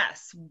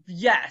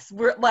 Yes.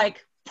 We're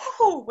like,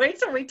 whew, wait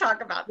till we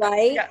talk about that.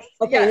 right? Yes.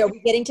 Okay, yes. are we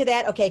getting to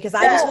that? Okay, because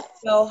I just want to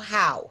know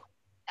how.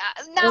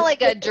 Not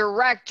like a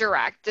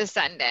direct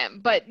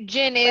descendant, but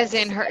Jen is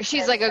in her.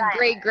 She's like a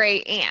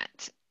great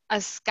aunt, a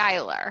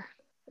Skylar.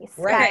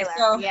 Right. Okay,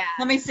 so yeah.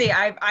 let me see.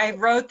 I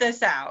wrote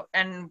this out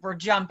and we're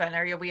jumping.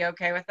 Are we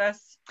okay with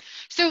this?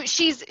 So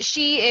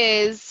she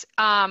is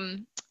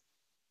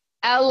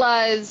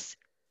Ella's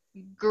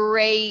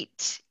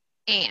great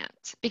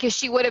aunt because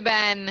she would have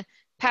been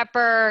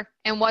Pepper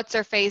and what's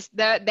her face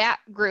that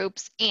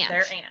group's aunt.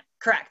 Their aunt.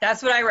 Correct.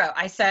 That's what I wrote.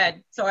 I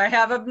said, so I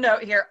have a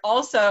note here.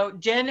 Also,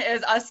 Jen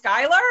is a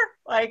Skylar?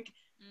 Like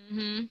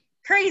Mm-hmm.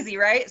 crazy,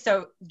 right?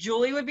 So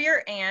Julie would be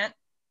her aunt.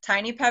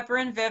 Tiny Pepper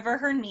and Viv are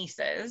her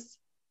nieces,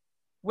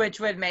 which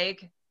would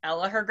make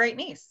Ella her great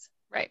niece.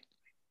 Right.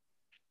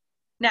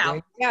 Now, There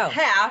you go.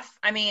 half,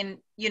 I mean,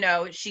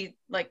 she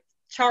like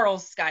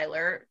Charles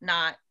Schuyler,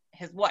 not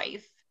his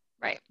wife.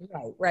 Right.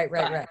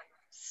 Right.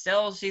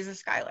 Still, she's a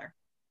Schuyler.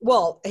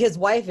 Well, his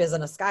wife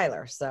isn't a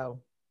Skylar,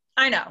 so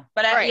I know,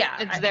 but Right. yeah,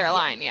 It's their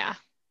line. Yeah.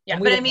 Yeah,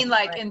 And we but I don't mean, know,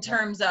 like right? in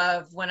terms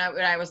of when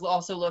I was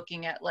also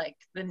looking at like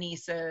the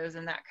nieces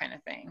and that kind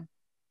of thing.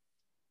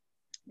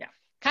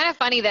 Kind of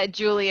funny that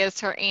Julie is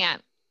her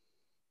aunt.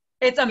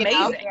 It's know?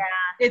 amazing. Yeah.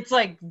 It's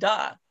like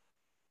duh.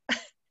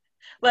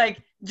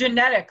 Like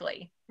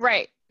genetically,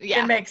 Right.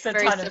 Yeah. it makes a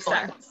very ton of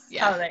similar. sense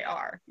Yeah. how they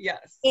are.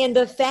 Yes. and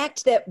the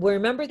fact that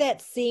remember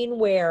that scene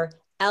where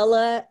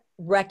Ella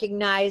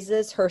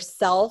recognizes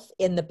herself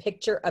in the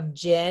picture of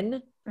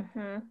Jin,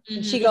 Mm-hmm.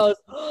 and she goes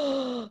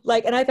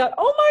like, and I thought,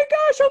 oh my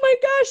gosh.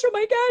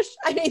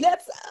 I mean,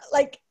 that's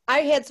like I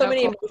had so So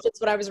many cool. emotions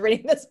when I was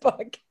reading this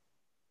book.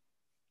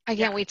 I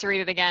can't wait to read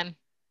it again.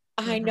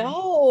 I Mhm.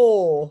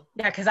 know.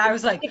 Yeah, because I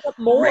was like Pick up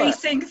more.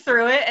 racing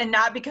through it, and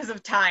not because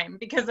of time,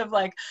 because of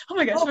like, oh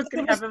my gosh, Oh, what's it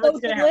gonna was happen? so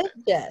What's gonna happen?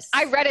 delicious.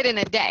 I read it in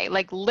a day,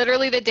 like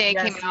literally the day it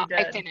Yes, came you out.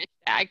 I did. finished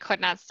it. I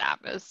could not stop.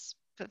 It was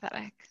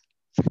pathetic.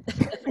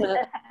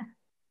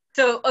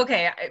 So,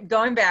 okay,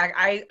 going back,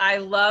 I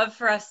love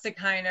for us to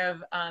kind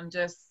of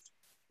just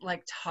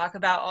like talk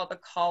about all the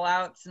call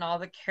outs and all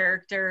the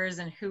characters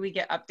and who we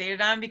get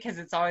updated on, because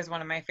it's always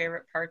one of my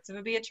favorite parts of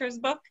a Beatrice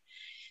book.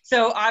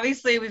 So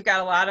obviously we've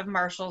got a lot of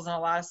Marshalls and a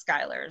lot of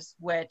Skylers,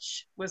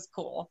 which was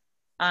cool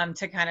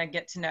to kind of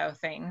get to know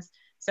things.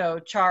 So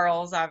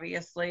Charles,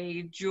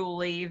 obviously,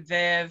 Julie,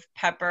 Viv,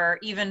 Pepper,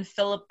 even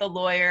Philip the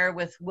lawyer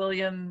with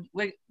Williams,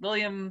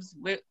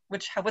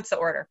 what's the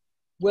order?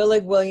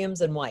 Willig,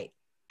 Williams, and White.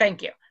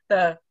 Thank you.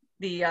 The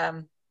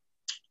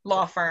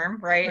law firm,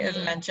 right, as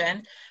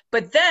mentioned.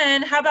 But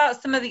then how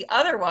about some of the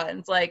other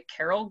ones like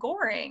Carol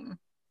Goring?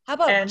 How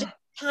about And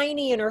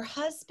Tiny and her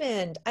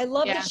husband? I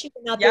love Yeah. that she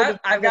went out there. yeah,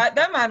 I've got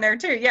them on there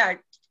too. Yeah.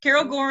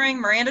 Carol Goring,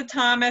 Miranda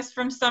Thomas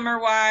from Summer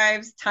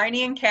Wives,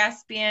 Tiny and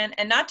Caspian,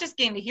 and not just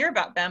getting to hear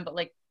about them, but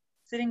like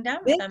sitting down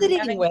with them and Visiting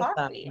having with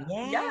coffee. them.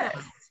 Yeah. Yes.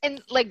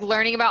 And like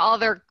learning about all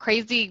their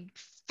crazy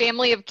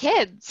family of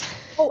kids.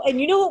 Oh,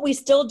 and you know what we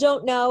still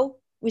don't know?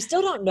 We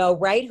still don't know,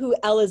 right, who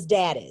Ella's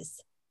dad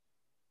is.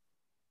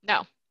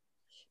 No.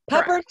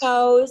 Pepper Correct.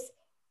 knows.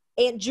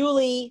 Aunt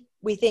Julie,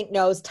 we think,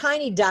 knows.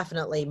 Tiny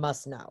definitely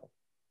must know.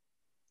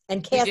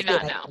 And We do Caspian,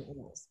 not I know. think,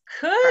 knows.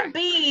 Could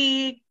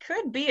be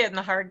in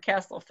the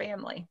Hardcastle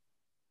family.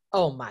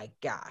 Oh my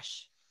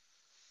gosh.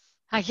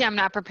 I'm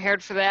not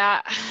prepared for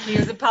that. He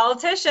was a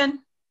politician.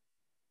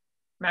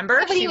 Remember?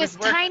 Yeah, but he was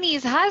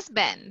Tiny's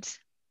husband.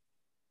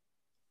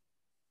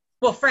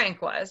 Well,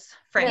 Frank was.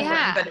 Franklin.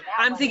 Yeah. But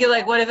I'm thinking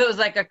like, what if it was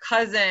like a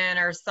cousin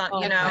or something,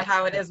 Oh, you know, okay.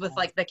 how it is with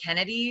like the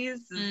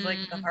Kennedys, is like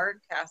the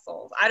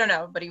Hardcastles. I don't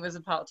know, but he was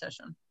a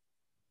politician.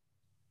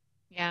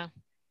 Yeah.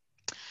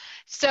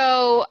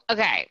 So,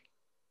 okay.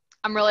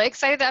 I'm really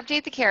excited to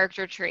update the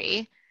character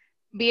tree.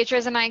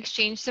 Beatrice and I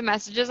exchanged some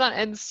messages on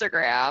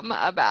Instagram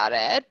about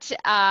it.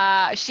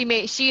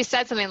 She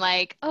said something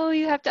like, "Oh,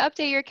 you have to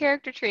update your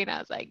character tree," and I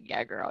was like,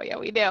 "Yeah, girl, yeah,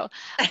 we do."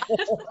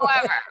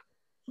 However,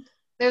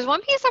 there's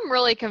one piece I'm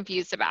really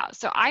confused about.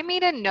 So I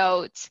made a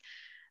note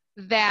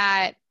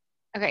that,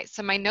 okay,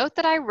 so my note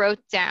that I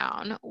wrote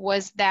down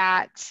was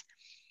that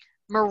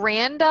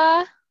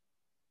Miranda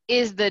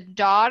is the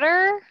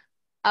daughter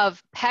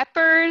of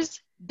Pepper's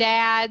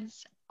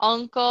dad's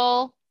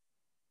uncle,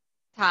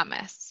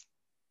 Thomas.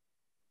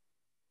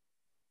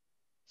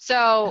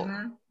 So,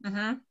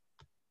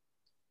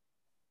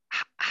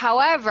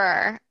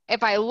 however,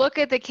 if I look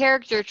at the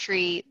character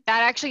tree,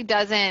 that actually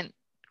doesn't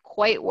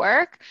quite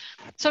work.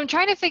 So I'm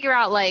trying to figure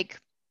out like,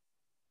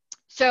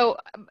 so,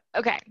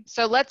 okay,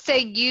 so let's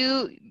say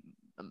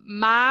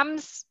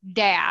mom's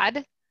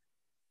dad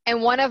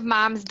and one of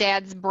mom's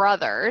dad's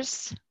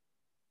brothers,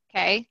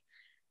 okay,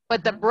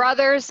 but the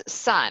brother's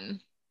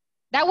son,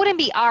 that wouldn't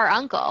be our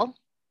uncle,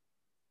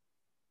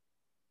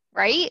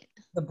 right?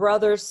 The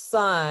brother's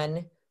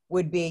son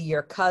would be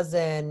your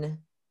cousin,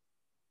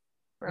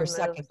 your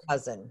second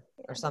cousin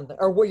or something,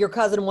 or your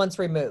cousin once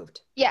removed.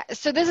 Yeah,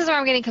 so this is where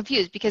I'm getting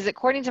confused because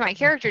according to my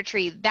character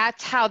tree,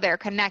 that's how they're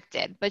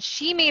connected. But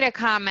she made a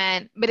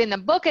comment, but in the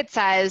book it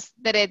says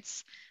that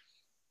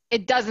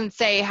it doesn't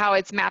say how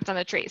it's mapped on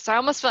the tree. So I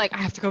almost feel like I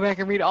have to go back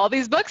and read all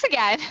these books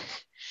again.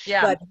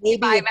 Yeah. But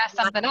maybe if I mess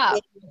something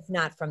up. It's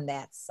not from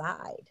that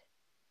side.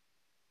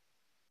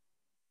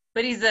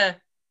 But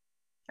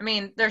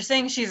they're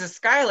saying she's a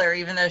Schuyler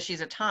even though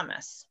she's a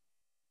Thomas.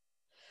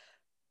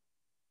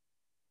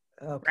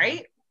 Okay. Right?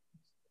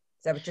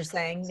 Is that what you're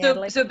saying,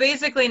 Natalie? So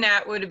basically,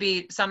 Nat, would it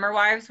be Summer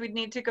Wives we'd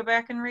need to go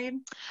back and read?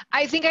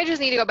 I think I just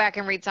need to go back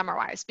and read Summer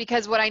Wives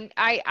because what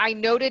I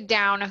noted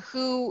down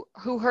who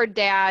her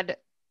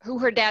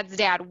dad's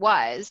dad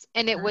was,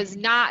 and it was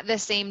not the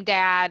same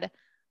dad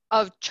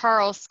of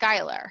Charles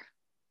Schuyler.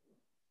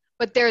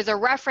 But there's a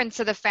reference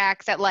to the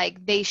fact that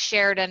like they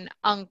shared an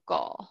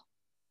uncle.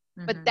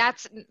 But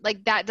that's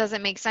like, that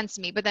doesn't make sense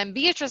to me. But then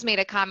Beatrice made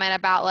a comment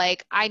about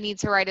like, I need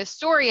to write a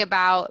story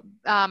about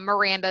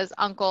Miranda's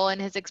uncle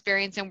and his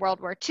experience in World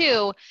War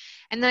II.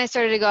 And then I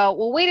started to go,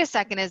 well, wait a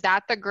second. Is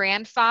that the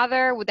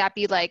grandfather? Would that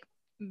be like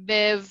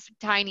Viv,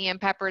 Tiny, and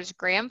Pepper's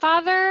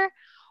grandfather?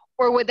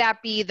 Or would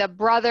that be the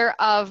brother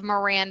of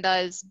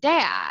Miranda's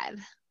dad?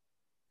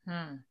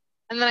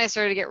 And then I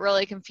started to get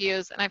really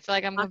confused, and I feel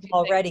like I'm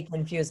already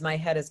confused. My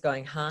head is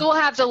going, huh? So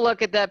we'll have to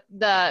look at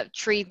the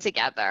tree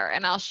together,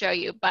 and I'll show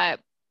you.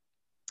 But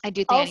I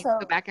do think I need to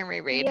go back and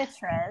reread.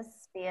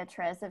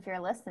 Beatrice, if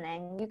you're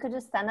listening, you could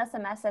just send us a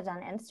message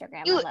on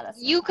Instagram and let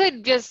us know.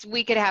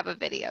 We could have a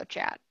video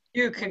chat.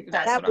 You could.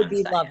 That would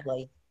be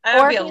lovely. That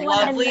would be a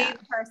lovely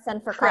person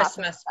for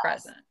Christmas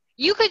present.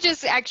 You could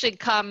just actually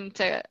come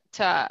to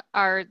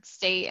our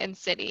state and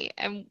city,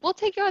 and we'll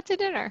take you out to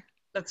dinner.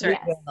 That's right.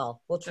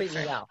 We'll treat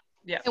you well.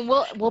 Yeah. And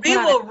we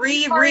will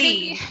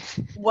reread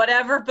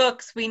whatever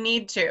books we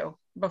need to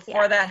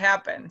before that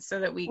happens so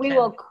that we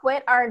will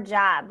quit our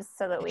jobs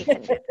so that we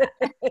can do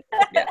that.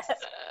 Yes.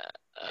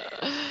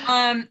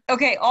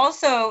 Okay,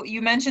 also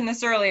you mentioned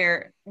this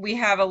earlier. We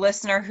have a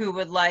listener who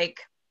would like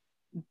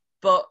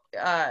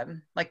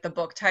the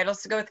book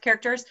titles to go with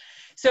characters.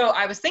 So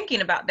I was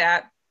thinking about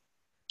that.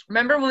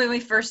 Remember when we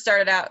first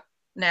started out,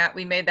 Nat,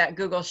 we made that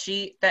Google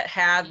sheet that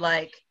had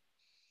like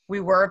we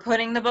were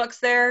putting the books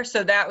there,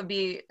 so that would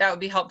be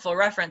helpful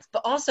reference.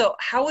 But also,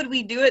 how would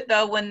we do it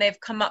though when they've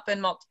come up in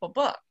multiple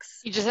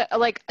books? You just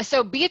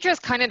so Beatrice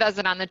kind of does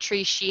it on the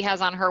tree she has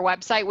on her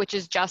website, which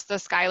is just the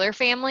Schuyler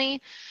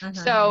family.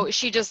 So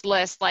she just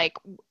lists like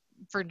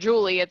for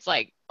Julie, it's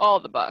like all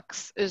the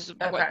books is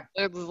what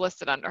is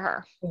listed under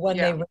her when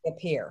they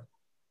reappear.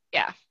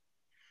 Yeah.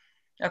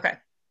 Okay.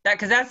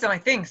 Because that's the only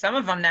thing. Some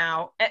of them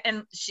now,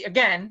 and she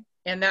again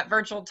in that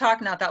virtual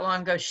talk not that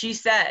long ago, she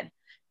said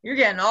you're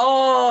getting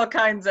all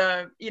kinds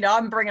of,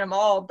 I'm bringing them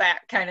all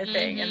back kind of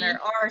thing. And there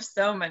are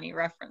so many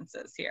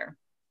references here.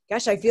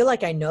 Gosh, I feel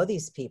like I know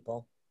these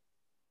people.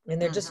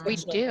 And they're just We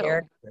fictional do.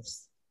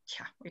 characters.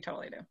 Yeah, we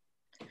totally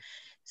do.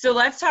 So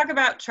let's talk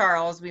about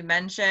Charles. We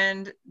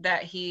mentioned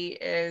that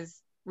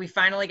we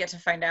finally get to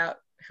find out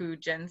who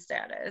Jin's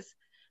dad is.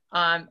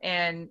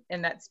 And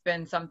that's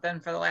been something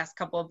for the last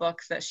couple of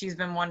books that she's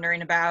been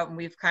wondering about and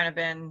we've kind of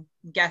been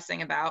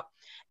guessing about.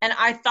 And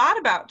I thought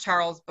about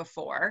Charles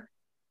before,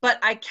 but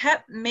I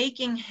kept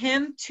making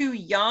him too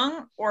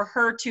young or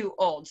her too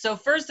old. So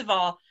first of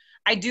all,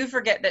 I do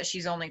forget that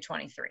she's only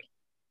 23.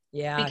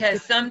 Yeah.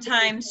 Because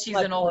sometimes she's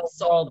an old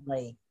soul.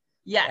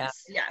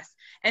 Yes.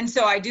 And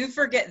so I do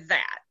forget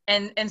that.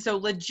 And so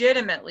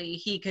legitimately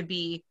he could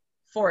be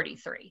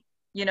 43,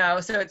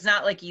 so it's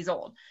not like he's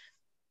old.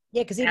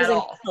 Yeah, because he was in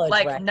college,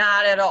 like right?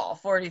 Not at all.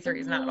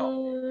 43 is not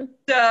old.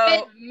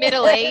 So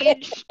middle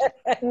age.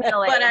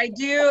 But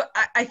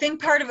I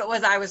think part of it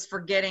was I was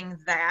forgetting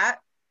that,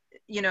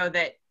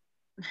 that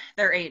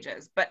their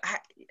ages, but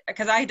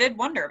because I did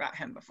wonder about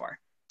him before.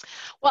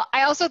 Well,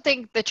 I also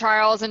think the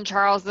Charles and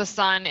Charles the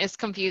son is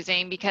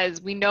confusing because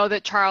we know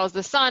that Charles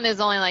the son is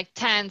only like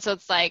 10. So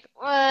it's like,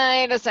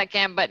 wait a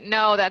second, but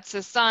no, that's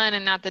his son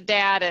and not the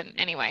dad. And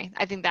anyway,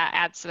 I think that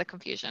adds to the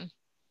confusion.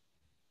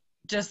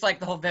 Just like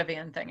the whole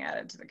Vivian thing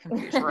added to the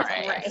confusion.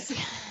 Right.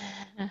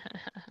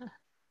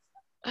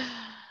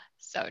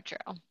 So true.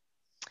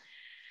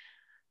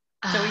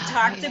 So we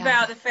talked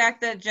about the fact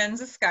that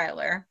Jin's a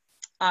Skylar.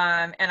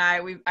 And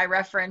I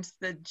referenced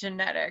the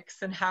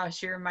genetics and how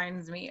she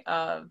reminds me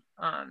of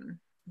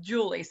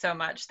Julie so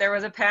much. There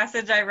was a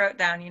passage I wrote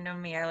down. You know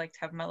me, I like to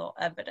have my little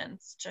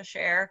evidence to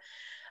share.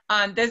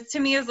 This to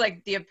me is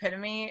like the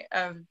epitome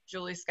of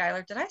Julie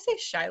Schuyler. Did I say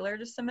Schuyler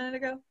just a minute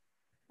ago?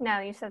 No,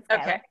 you said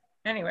Schuyler. Okay.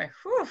 Anyway,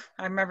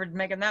 I remembered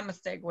making that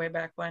mistake way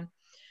back when.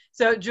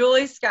 So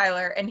Julie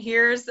Schuyler, and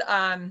here's,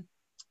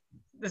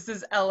 this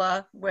is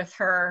Ella with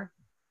her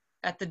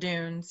at the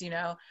dunes,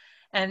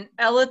 and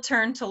Ella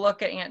turned to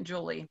look at Aunt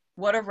Julie.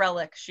 What a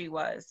relic she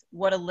was.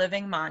 What a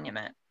living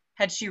monument.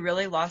 Had she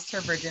really lost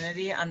her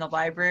virginity on the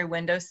library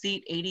window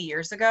seat 80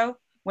 years ago,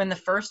 when the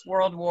First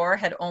World War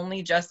had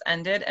only just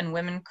ended and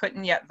women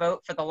couldn't yet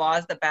vote for the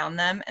laws that bound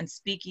them and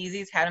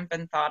speakeasies hadn't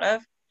been thought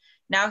of?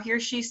 Now here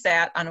she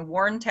sat on a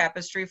worn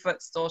tapestry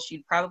footstool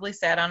she'd probably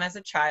sat on as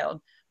a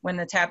child, when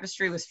the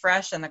tapestry was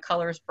fresh and the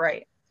colors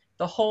bright.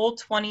 The whole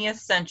 20th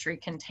century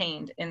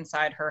contained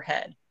inside her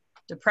head.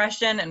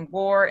 Depression and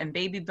war and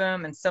baby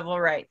boom and civil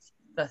rights,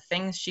 the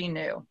things she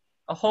knew.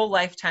 A whole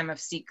lifetime of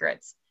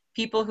secrets.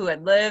 People who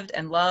had lived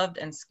and loved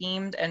and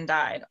schemed and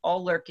died,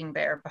 all lurking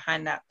there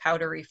behind that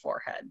powdery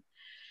forehead.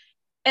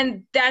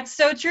 And that's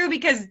so true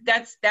because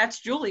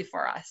that's Julie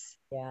for us.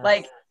 Yeah.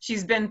 Like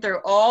she's been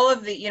through all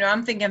of the,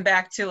 I'm thinking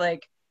back to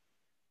like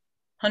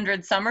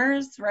 100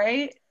 Summers,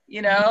 right?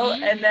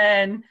 And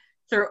then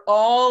through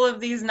all of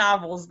these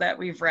novels that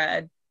we've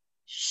read,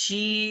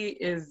 she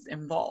is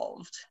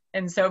involved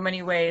in so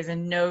many ways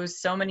and knows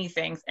so many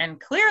things and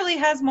clearly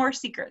has more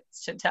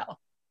secrets to tell.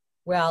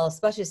 Well,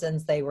 especially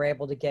since they were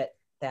able to get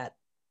that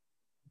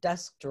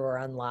desk drawer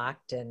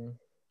unlocked and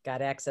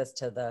got access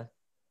to the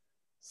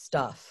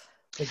stuff,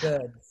 the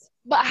goods.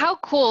 But how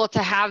cool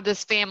to have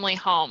this family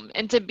home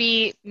and to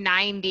be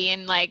 90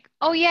 and like,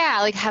 oh yeah,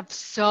 like have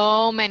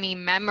so many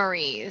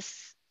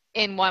memories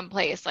in one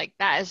place. Like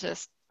that is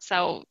just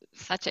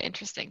such an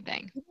interesting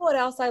thing. You know what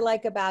else I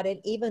like about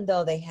it? Even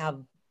though they have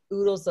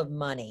oodles of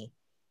money,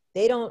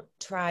 they don't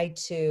try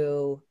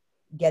to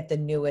get the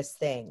newest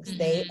things. Mm-hmm.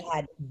 They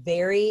had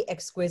very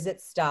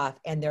exquisite stuff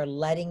and they're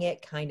letting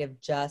it kind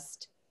of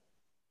just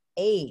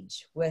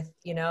age with,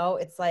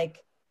 it's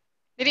like.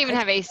 They didn't even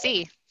have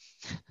AC.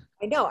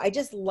 I know. I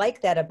just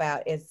like that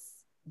about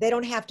they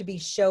don't have to be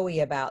showy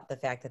about the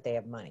fact that they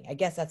have money. I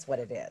guess that's what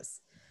it is.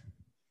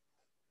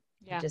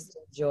 Yeah. You just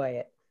enjoy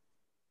it.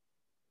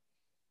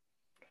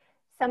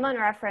 Someone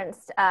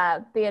referenced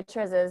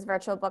Beatrice's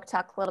virtual book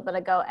talk a little bit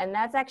ago, and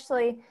that's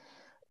actually,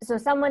 so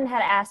someone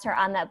had asked her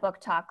on that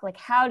book talk, like,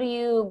 how do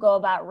you go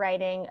about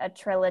writing a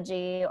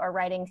trilogy or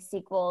writing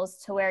sequels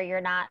to where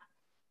you're not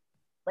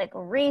like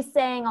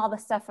re-saying all the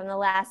stuff from the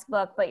last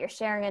book, but you're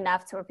sharing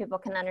enough to where people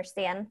can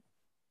understand?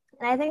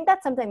 And I think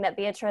that's something that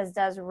Beatrice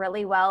does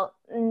really well,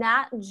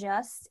 not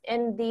just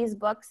in these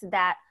books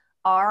that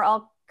are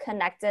all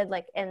connected,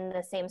 like in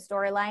the same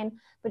storyline,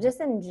 but just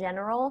in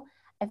general.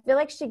 I feel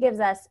like she gives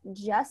us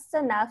just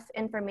enough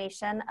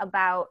information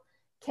about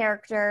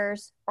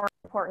characters or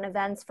important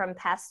events from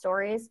past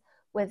stories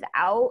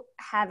without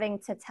having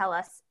to tell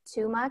us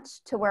too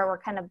much to where we're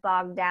kind of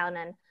bogged down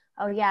and,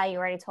 oh yeah, you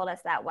already told us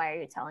that. Why are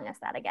you telling us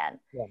that again?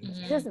 Yeah.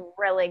 She's just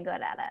really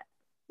good at it.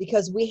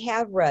 Because we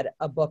have read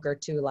a book or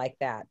two like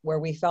that, where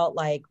we felt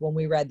like when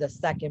we read the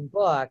second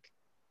book,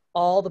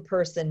 all the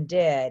person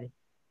did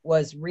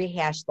was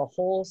rehash the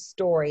whole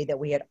story that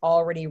we had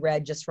already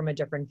read just from a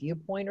different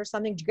viewpoint or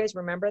something. Do you guys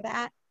remember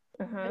that?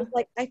 Mm-hmm.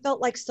 I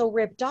felt like so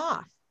ripped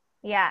off.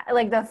 Yeah,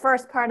 like the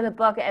first part of the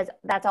book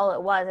that's all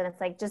it was. And it's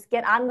like, just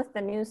get on with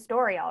the new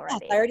story already.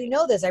 Yes, I already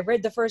know this. I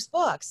read the first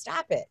book.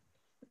 Stop it.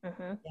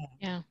 Mm-hmm.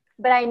 Yeah.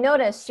 But I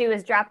noticed she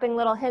was dropping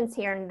little hints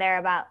here and there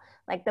about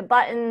like the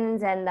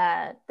buttons and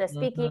the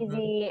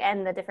speakeasy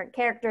and the different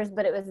characters,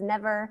 but it was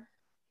never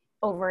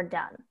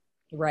overdone.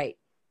 Right.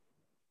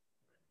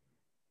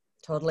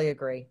 Totally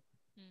agree.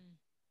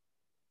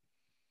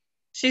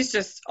 She's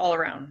just all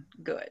around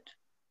good.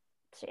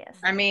 She is.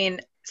 I mean,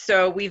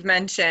 so we've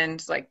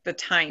mentioned like the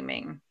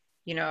timing,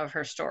 of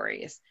her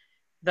stories,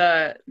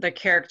 the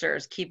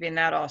characters, keeping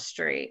that all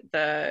straight,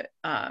 the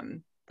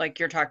like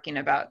you're talking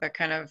about, the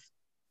kind of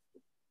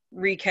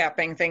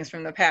recapping things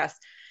from the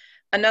past.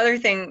 Another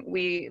thing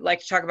we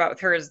like to talk about with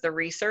her is the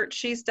research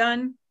she's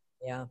done.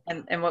 Yeah.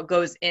 And what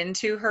goes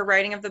into her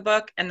writing of the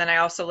book. And then I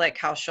also like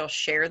how she'll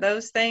share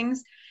those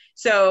things.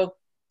 So,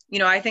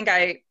 I think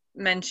I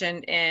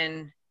mentioned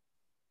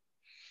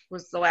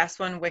was the last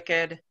one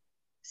Wicked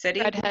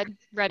City?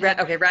 Redhead.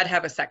 Okay,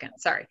 Redhead was second.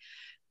 Sorry.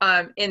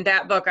 In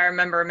that book, I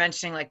remember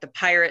mentioning like the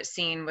pirate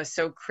scene was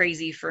so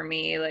crazy for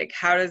me. Like,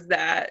 is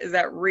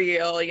that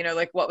real?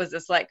 Like, what was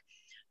this like?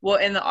 Well,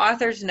 in the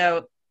author's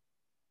note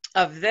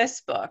of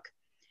this book,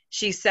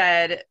 she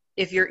said,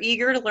 if you're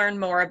eager to learn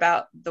more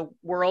about the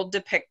world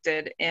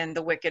depicted in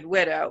The Wicked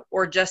Widow,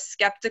 or just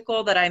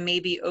skeptical that I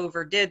maybe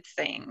overdid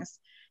things,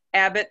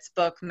 Abbott's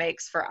book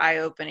makes for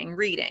eye-opening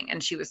reading.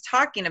 And she was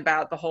talking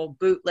about the whole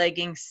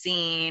bootlegging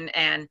scene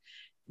and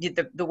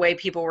the way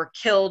people were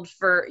killed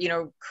for,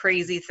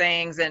 crazy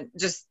things, and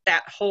just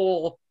that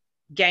whole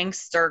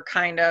gangster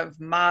kind of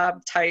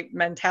mob type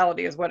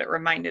mentality is what it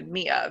reminded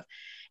me of.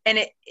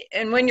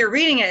 And when you're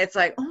reading it, it's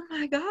like, oh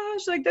my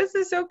gosh, like this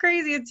is so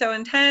crazy. It's so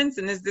intense.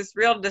 And is this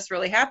real? Did this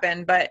really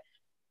happen? But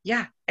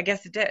yeah, I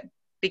guess it did,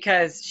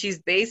 because she's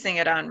basing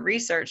it on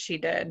research she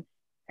did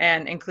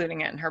and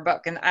including it in her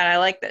book. And I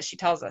like that she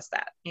tells us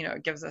that,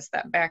 it gives us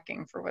that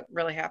backing for what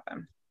really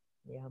happened.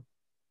 Yeah.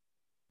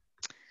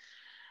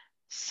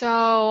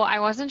 So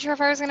I wasn't sure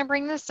if I was going to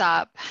bring this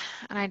up,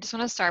 and I just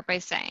want to start by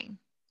saying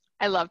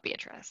I love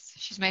Beatrice.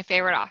 She's my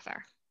favorite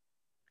author.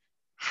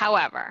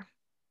 However,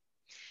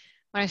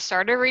 when I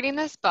started reading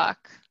this book,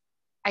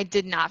 I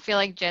did not feel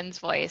like Jin's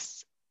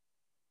voice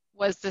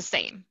was the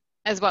same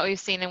as what we've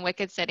seen in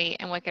Wicked City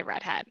and Wicked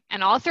Redhead.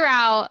 And all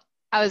throughout,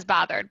 I was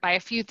bothered by a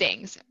few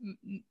things.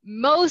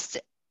 Most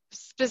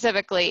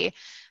specifically,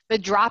 the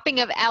dropping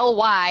of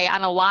ly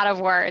on a lot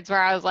of words,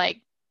 where I was like,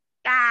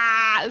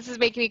 this is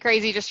making me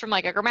crazy just from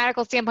like a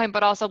grammatical standpoint,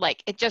 but also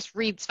like it just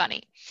reads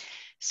funny.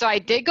 So I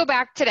did go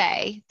back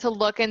today to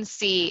look and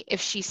see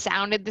if she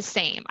sounded the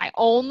same. I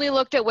only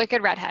looked at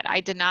Wicked Redhead.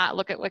 I did not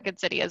look at Wicked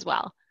City as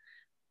well.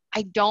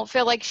 I don't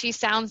feel like she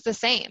sounds the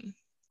same.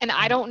 And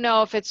I don't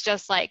know if it's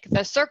just like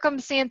the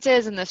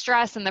circumstances and the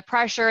stress and the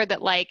pressure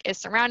that like is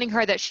surrounding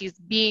her, that she's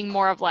being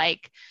more of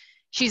like,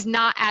 she's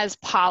not as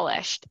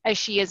polished as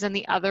she is in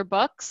the other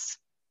books.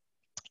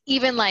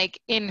 Even like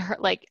in her,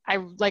 I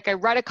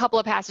read a couple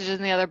of passages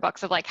in the other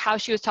books of like how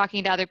she was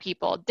talking to other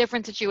people,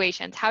 different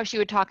situations, how she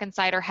would talk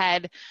inside her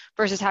head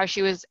versus how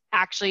she was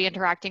actually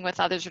interacting with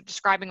others or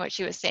describing what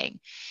she was saying.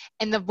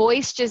 And the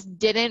voice just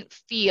didn't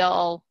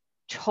feel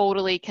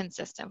totally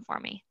consistent for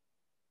me.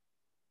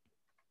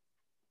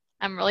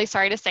 I'm really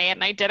sorry to say it,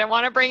 and I didn't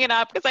want to bring it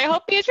up because I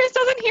hope Beatrice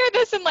doesn't hear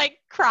this and like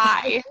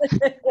cry.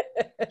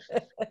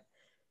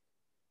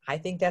 I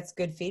think that's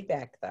good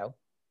feedback though.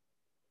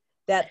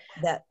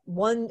 That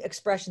one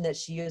expression that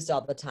she used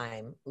all the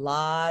time,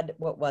 Lord,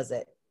 what was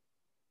it?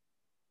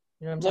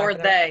 You know what I'm Lord,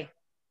 talking about?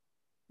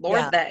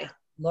 Lord, they.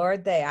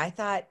 Lord, they. I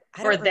thought.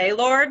 Or they,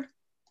 Lord?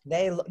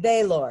 They,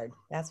 Lord.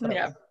 That's what it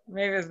was.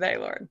 Maybe it was they,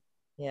 Lord.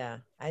 Yeah.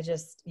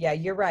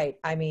 You're right.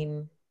 I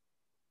mean,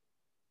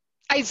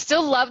 I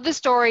still love the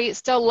story,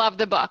 still love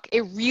the book.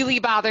 It really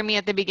bothered me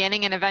at the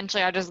beginning, and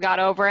eventually I just got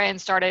over it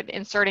and started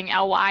inserting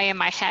ly in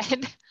my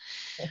head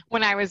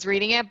when I was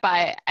reading it,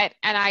 and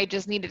I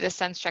just needed to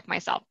sense check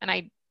myself, and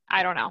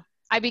I don't know.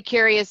 I'd be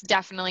curious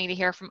definitely to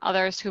hear from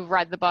others who've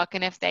read the book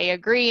and if they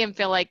agree and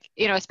feel like,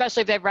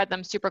 especially if they've read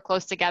them super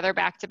close together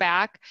back to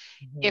back,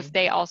 if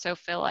they also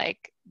feel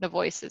like the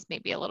voice is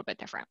maybe a little bit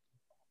different.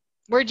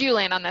 Where'd you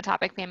land on that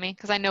topic, Pammy?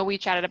 Because I know we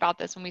chatted about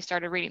this when we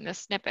started reading this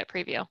snippet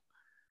preview.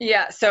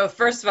 Yeah, so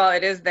first of all,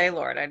 it is they,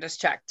 Lord. I just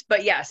checked.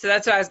 But yeah, so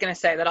that's what I was going to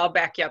say, that I'll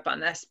back you up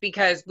on this,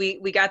 because we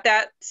got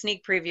that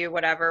sneak preview,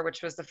 whatever,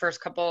 which was the first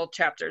couple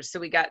chapters. So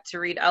we got to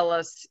read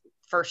Ella's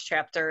first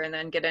chapter and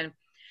then get in.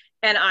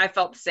 And I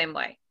felt the same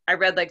way. I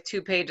read like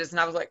 2 pages and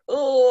I was like,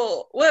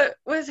 oh, what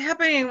is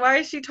happening? Why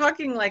is she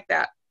talking like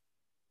that?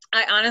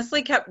 I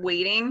honestly kept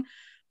waiting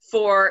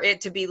for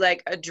it to be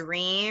like a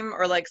dream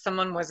or like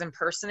someone was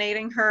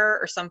impersonating her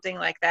or something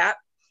like that.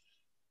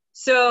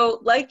 So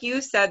like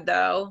you said,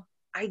 though,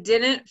 I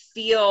didn't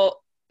feel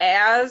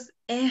as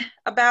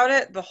about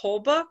it the whole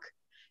book.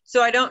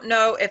 So I don't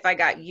know if I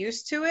got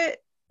used to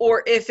it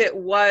or if it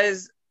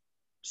was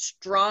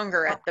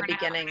stronger at the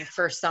beginning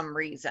for some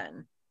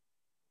reason.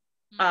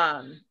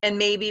 And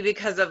maybe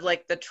because of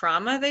like the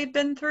trauma they'd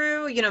been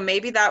through,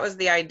 maybe that was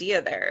the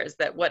idea there, is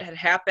that what had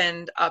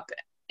happened up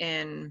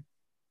in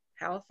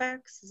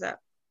Halifax, is that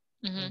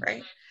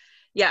right?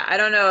 Yeah, I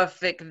don't know if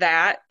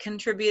that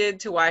contributed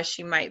to why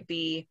she might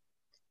be.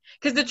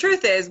 Because the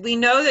truth is, we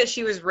know that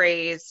she was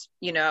raised,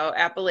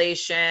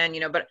 Appalachian,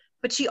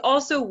 but she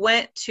also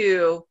went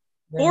to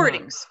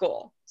boarding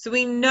school. So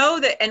we know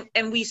that,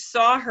 and we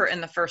saw her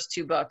in the first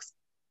 2 books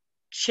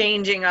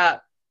changing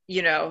up,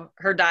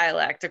 her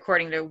dialect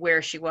according to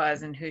where she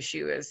was and who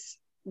she was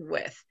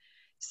with.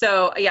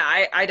 So yeah,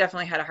 I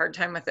definitely had a hard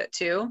time with it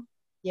too.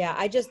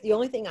 Yeah, the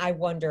only thing I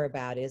wonder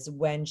about is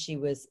when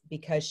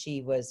because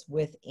she was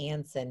with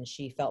Anson,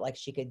 she felt like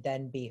she could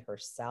then be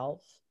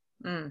herself.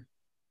 Mm.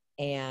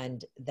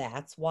 And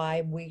that's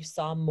why we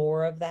saw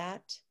more of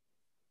that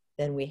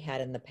than we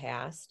had in the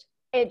past.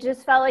 It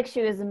just felt like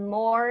she was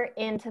more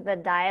into the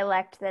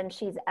dialect than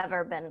she's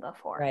ever been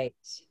before. Right.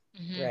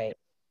 Mhm. Right.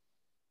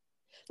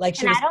 Like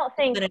she And was I don't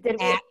think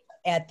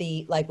at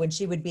the, like when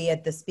she would be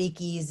at the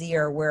speakeasy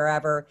or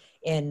wherever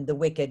in the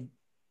Wicked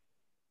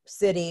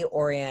City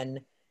or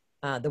in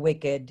the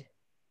Wicked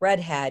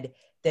Redhead,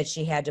 that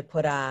she had to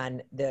put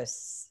on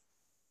this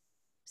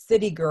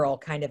city girl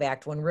kind of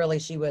act when really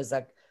she was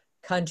a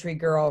country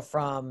girl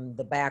from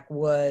the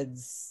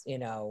backwoods,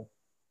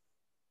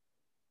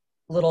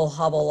 little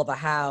hovel of a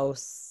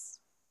house,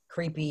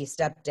 creepy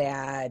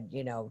stepdad,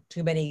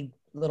 too many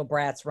little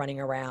brats running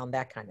around,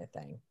 that kind of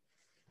thing.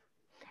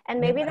 And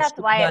maybe that's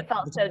why it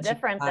felt so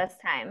different this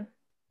time.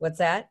 What's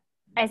that?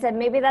 I said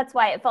maybe that's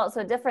why it felt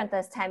so different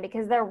this time,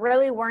 because there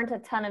really weren't a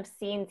ton of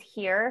scenes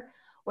here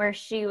where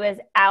she was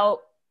out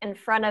in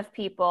front of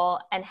people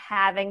and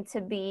having to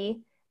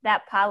be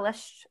that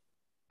polished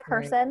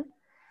person.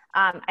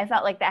 Right. I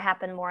felt like that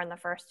happened more in the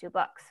first 2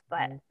 books,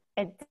 but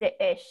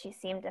she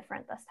seemed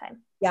different this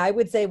time. Yeah, I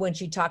would say when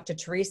she talked to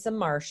Teresa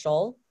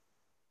Marshall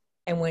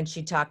and when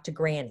she talked to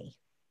Granny.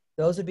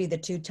 Those would be the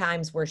 2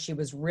 times where she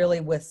was really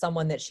with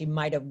someone that she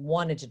might have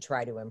wanted to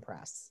try to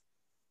impress.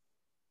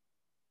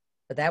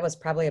 But that was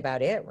probably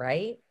about it,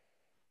 right?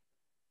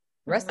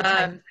 The rest of the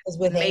time was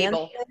with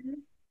Mabel.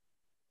 Anson.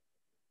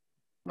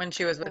 When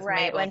she was with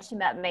right, Mabel. When she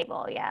met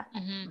Mabel, yeah.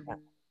 Mm-hmm.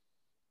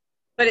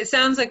 But it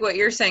sounds like what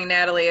you're saying,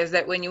 Natalie, is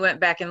that when you went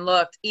back and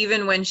looked,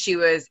 even when she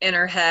was in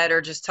her head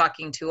or just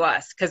talking to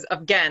us, because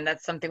again,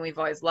 that's something we've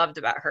always loved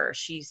about her.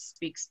 She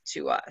speaks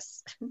to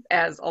us,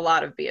 as a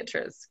lot of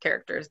Beatrice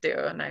characters do,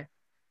 and I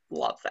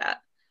love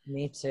that.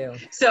 Me too.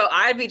 So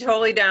I'd be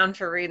totally down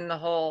for reading the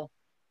whole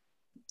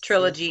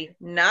trilogy,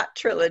 not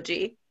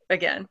trilogy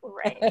again.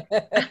 Right.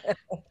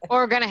 Or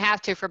we're going to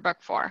have to for book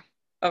 4.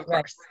 Of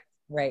course.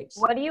 Right.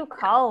 What do you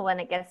call when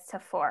it gets to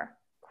 4?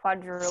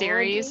 Quadrilogy?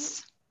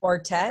 Series?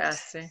 Quartet?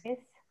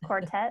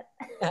 Quartet?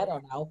 I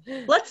don't know.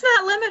 Let's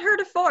not limit her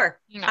to 4.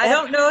 No. I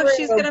don't know if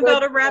she's going to be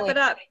able to wrap it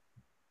up.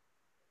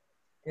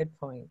 Good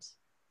point.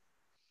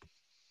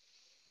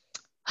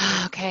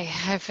 Okay,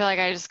 I feel like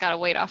I just got a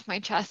weight off my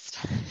chest.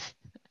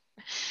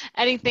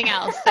 Anything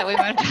else that we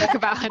want to talk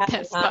about in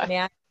this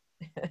book?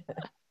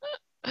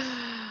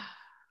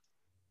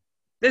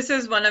 This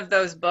is one of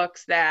those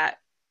books that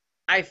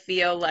I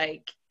feel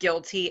like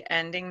guilty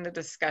ending the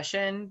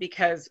discussion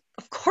because,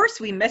 of course,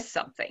 we missed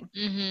something.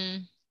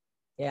 Mm-hmm.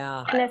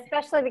 Yeah. And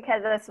especially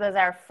because this was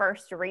our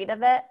first read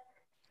of it,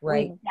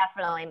 right? We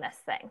definitely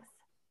missed things.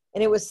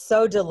 And it was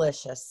so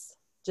delicious.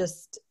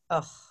 Just,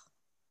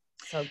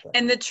 so good.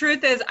 And the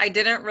truth is, I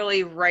didn't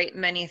really write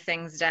many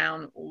things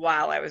down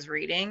while I was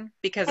reading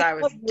because I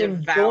was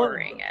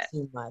devouring it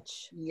too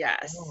much.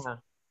 Yes. Yeah.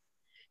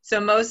 So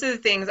most of the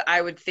things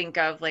I would think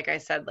of, like I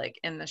said, like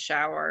in the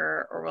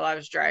shower or while I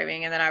was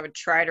driving, and then I would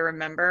try to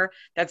remember.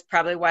 That's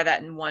probably why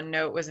that in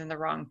OneNote was in the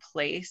wrong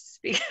place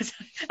because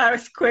I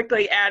was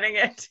quickly adding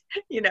it,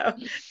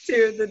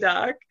 to the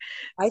doc.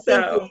 I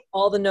think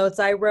all the notes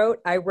I wrote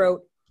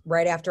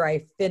right after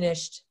I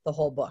finished the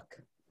whole book.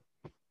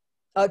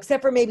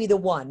 Except for maybe there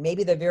was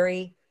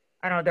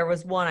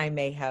one I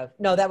may have.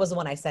 No, that was the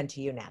one I sent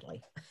to you,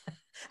 Natalie,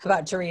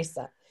 about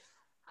Teresa.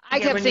 I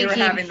kept when thinking,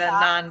 you were having the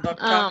non-book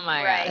talk. Oh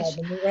my gosh.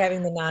 When we were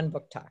having the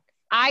non-book talk.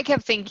 I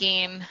kept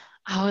thinking,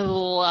 I would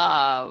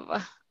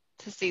love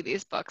to see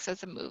these books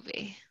as a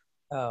movie.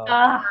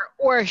 Oh.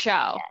 Or a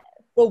show.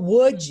 Well,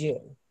 would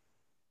you?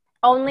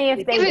 Only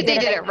if they did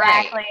it exactly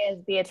right. as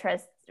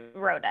Beatrice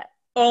wrote it.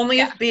 Only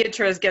if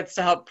Beatrice gets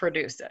to help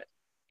produce it.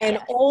 And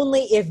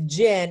only if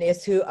Jen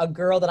is a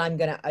girl that I'm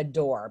going to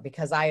adore,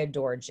 because I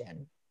adore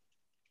Jen.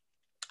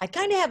 I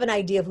kind of have an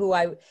idea of who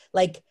I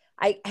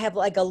have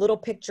like a little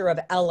picture of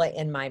Ella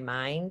in my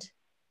mind.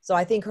 So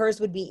I think hers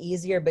would be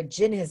easier, but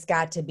Jen has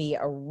got to be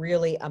a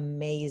really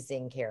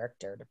amazing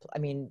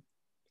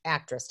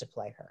actress to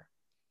play her.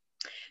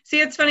 See,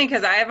 it's funny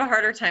because I have a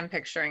harder time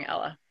picturing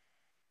Ella.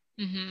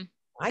 Mm-hmm.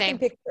 I can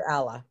picture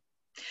Ella.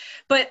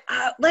 But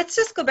let's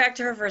just go back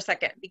to her for a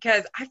second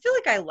because I feel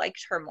like I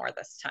liked her more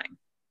this time.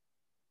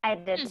 I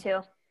did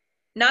too.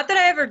 Not that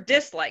I ever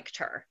disliked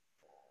her,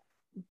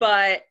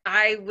 but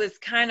I was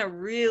kind of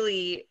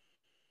really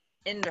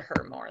into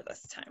her more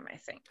this time, I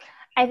think.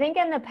 I think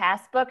in the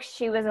past books,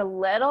 she was a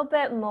little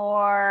bit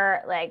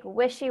more like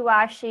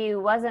wishy-washy,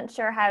 wasn't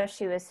sure how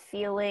she was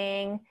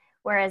feeling.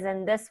 Whereas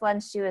in this one,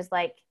 she was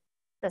like,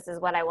 this is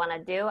what I want to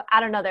do. I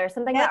don't know. There's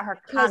something about her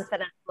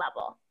confidence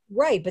level.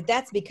 Right. But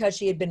that's because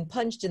she had been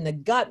punched in the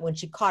gut when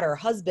she caught her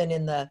husband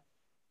in the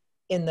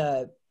in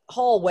the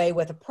hallway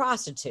with a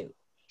prostitute.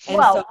 And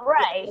well,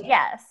 right,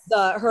 yes.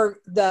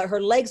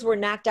 her legs were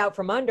knocked out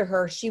from under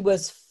her. She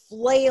was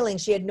flailing.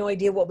 She had no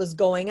idea what was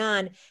going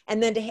on.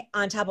 And then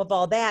on top of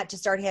all that, to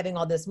start having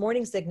all this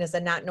morning sickness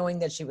and not knowing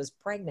that she was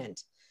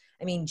pregnant.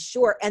 I mean,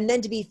 sure. And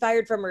then to be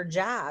fired from her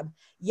job.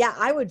 Yeah,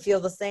 I would feel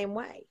the same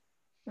way.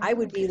 I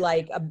would be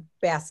like a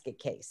basket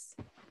case.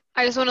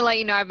 I just want to let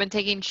you know I've been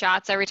taking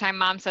shots every time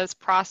Mom says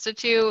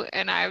prostitute,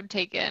 and I've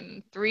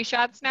taken 3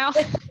 shots now.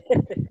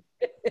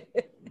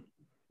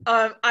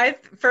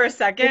 For a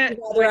second,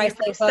 when you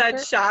first said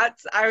fucker?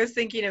 shots, I was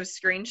thinking of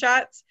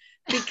screenshots,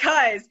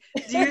 because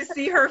do you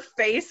see her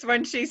face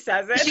when she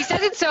says it? She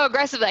says it so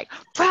aggressive, like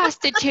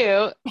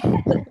prostitute.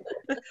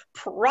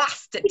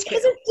 Prostitute.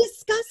 Because it's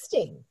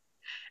disgusting.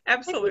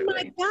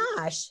 Absolutely. Oh my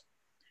gosh.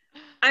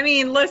 I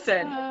mean,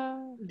 listen,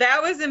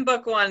 that was in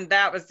book 1.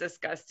 That was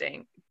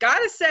disgusting.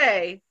 Gotta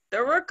say,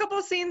 there were a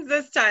couple scenes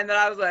this time that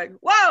I was like,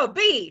 whoa,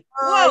 B,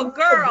 whoa,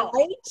 girl.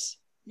 Right?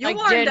 You Like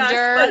warned Ginger.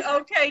 us,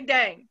 but okay,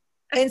 dang.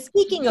 And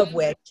speaking of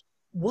which,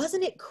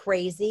 wasn't it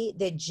crazy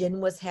that Jin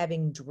was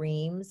having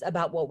dreams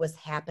about what was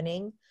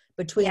happening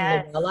between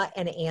Yes. Luella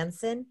and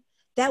Anson?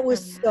 That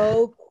was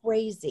so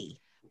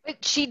crazy.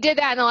 But she did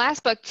that in the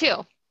last book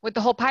too, with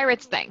the whole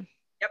pirates thing.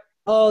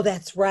 Oh,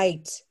 that's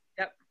right.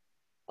 Yep.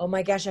 Oh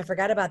my gosh, I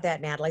forgot about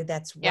that, Natalie.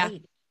 That's Yeah.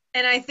 right.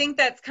 And I think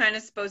that's kind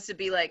of supposed to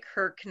be like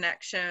her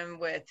connection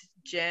with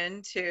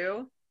Jin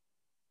too.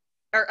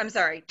 Or I'm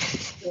sorry,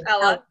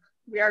 Ella.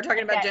 We are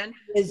talking about Jin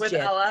Is with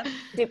Jin. Ella.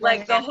 Super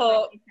Like the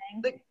whole,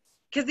 thing.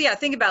 because yeah,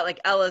 think about like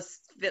Ella's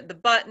the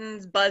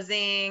buttons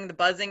buzzing, the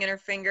buzzing in her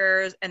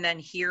fingers, and then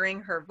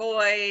hearing her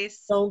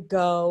voice. Don't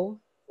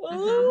go. Mhm.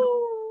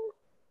 Oh.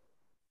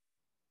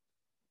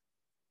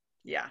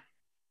 Yeah,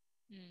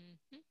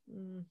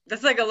 Mhm.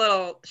 that's like a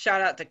little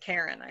shout out to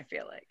Karen. I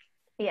feel like,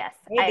 Yes,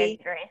 Maybe. I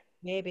agree.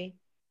 Maybe.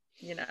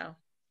 you know,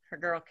 her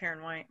girl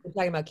Karen White. We're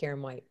talking about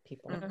Karen White,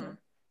 people. Mhm.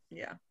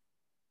 Yeah.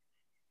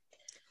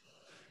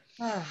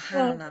 Oh, I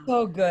don't know.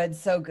 So good,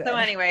 so good. So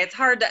anyway, it's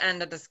hard to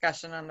end a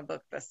discussion on a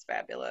book this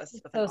fabulous.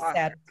 It's with so an author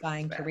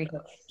satisfying this to read her.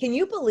 fabulous. Can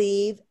you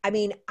believe? I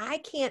mean, I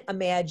can't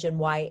imagine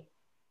why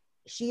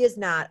she is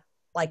not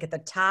like at the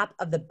top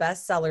of the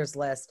bestsellers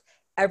list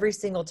every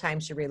single time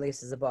she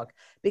releases a book,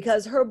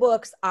 because her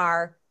books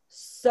are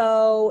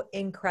so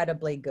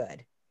incredibly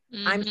good.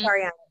 I'm Mhm.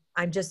 sorry,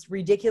 I'm just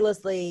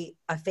ridiculously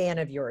a fan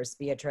of yours,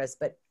 Beatrice,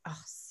 but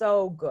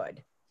so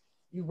good.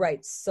 You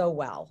write so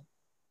well.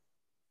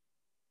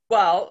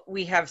 Well,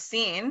 we have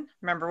seen,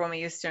 remember when we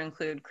used to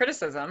include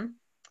criticism,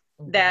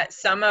 that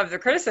some of the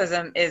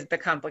criticism is the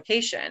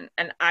complication.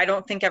 And I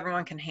don't think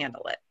everyone can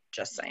handle it,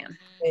 just saying.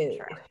 Ew.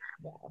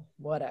 Well,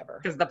 whatever.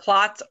 Because the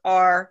plots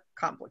are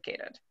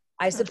complicated.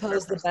 I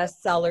suppose the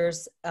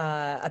bestsellers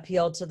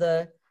appeal to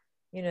the,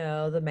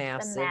 the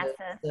masses,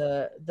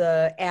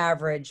 the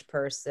average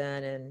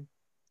person, and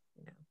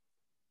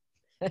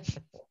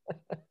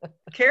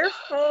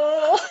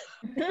Careful.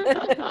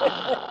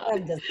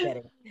 I'm just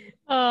kidding.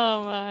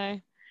 Oh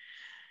my.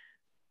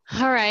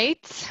 All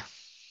right.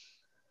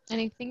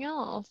 Anything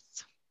else?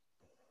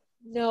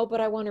 No, but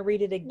I want to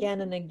read it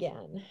again and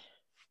again.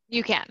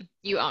 You can.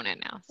 You own it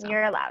now. So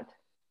You're allowed.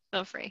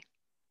 feel free.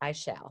 I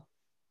shall.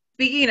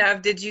 Speaking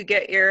of, did you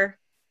get your,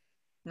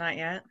 not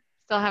yet?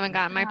 Still haven't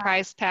gotten my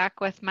prize pack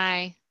with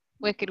my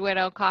Wicked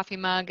Widow coffee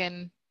mug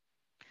and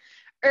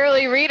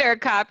early reader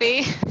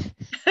copy.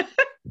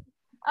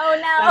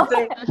 Oh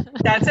no.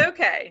 That's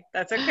okay.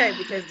 That's okay,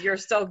 because you're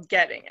still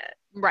getting it.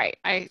 Right.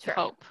 I Sure.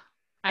 hope.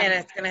 And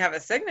it's going to have a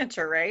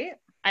signature, right?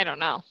 I don't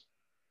know.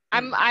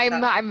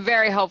 I'm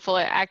very hopeful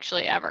it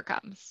actually ever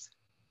comes.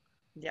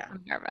 Yeah.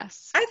 I'm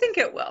nervous. I think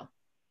it will.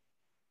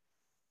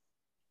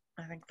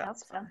 I think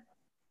that's Hope so. fun.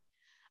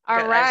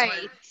 All Good.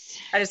 right.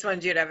 I just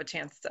wanted you to have a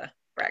chance to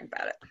brag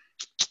about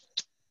it.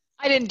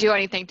 I didn't do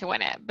anything to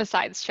win it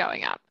besides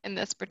showing up in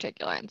this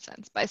particular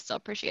instance, but I still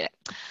appreciate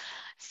it.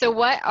 So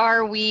what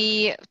are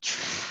we,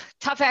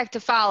 tough act to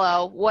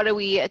follow, what are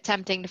we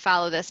attempting to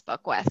follow this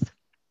book with?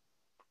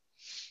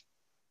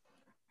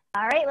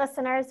 All right,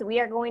 listeners, we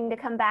are going to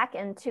come back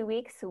in 2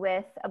 weeks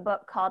with a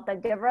book called The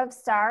Giver of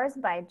Stars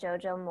by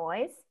Jojo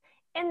Moyes.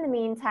 In the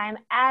meantime,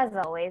 as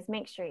always,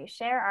 make sure you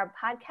share our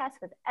podcast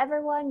with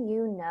everyone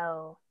you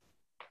know.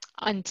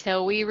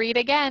 Until we read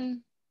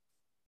again.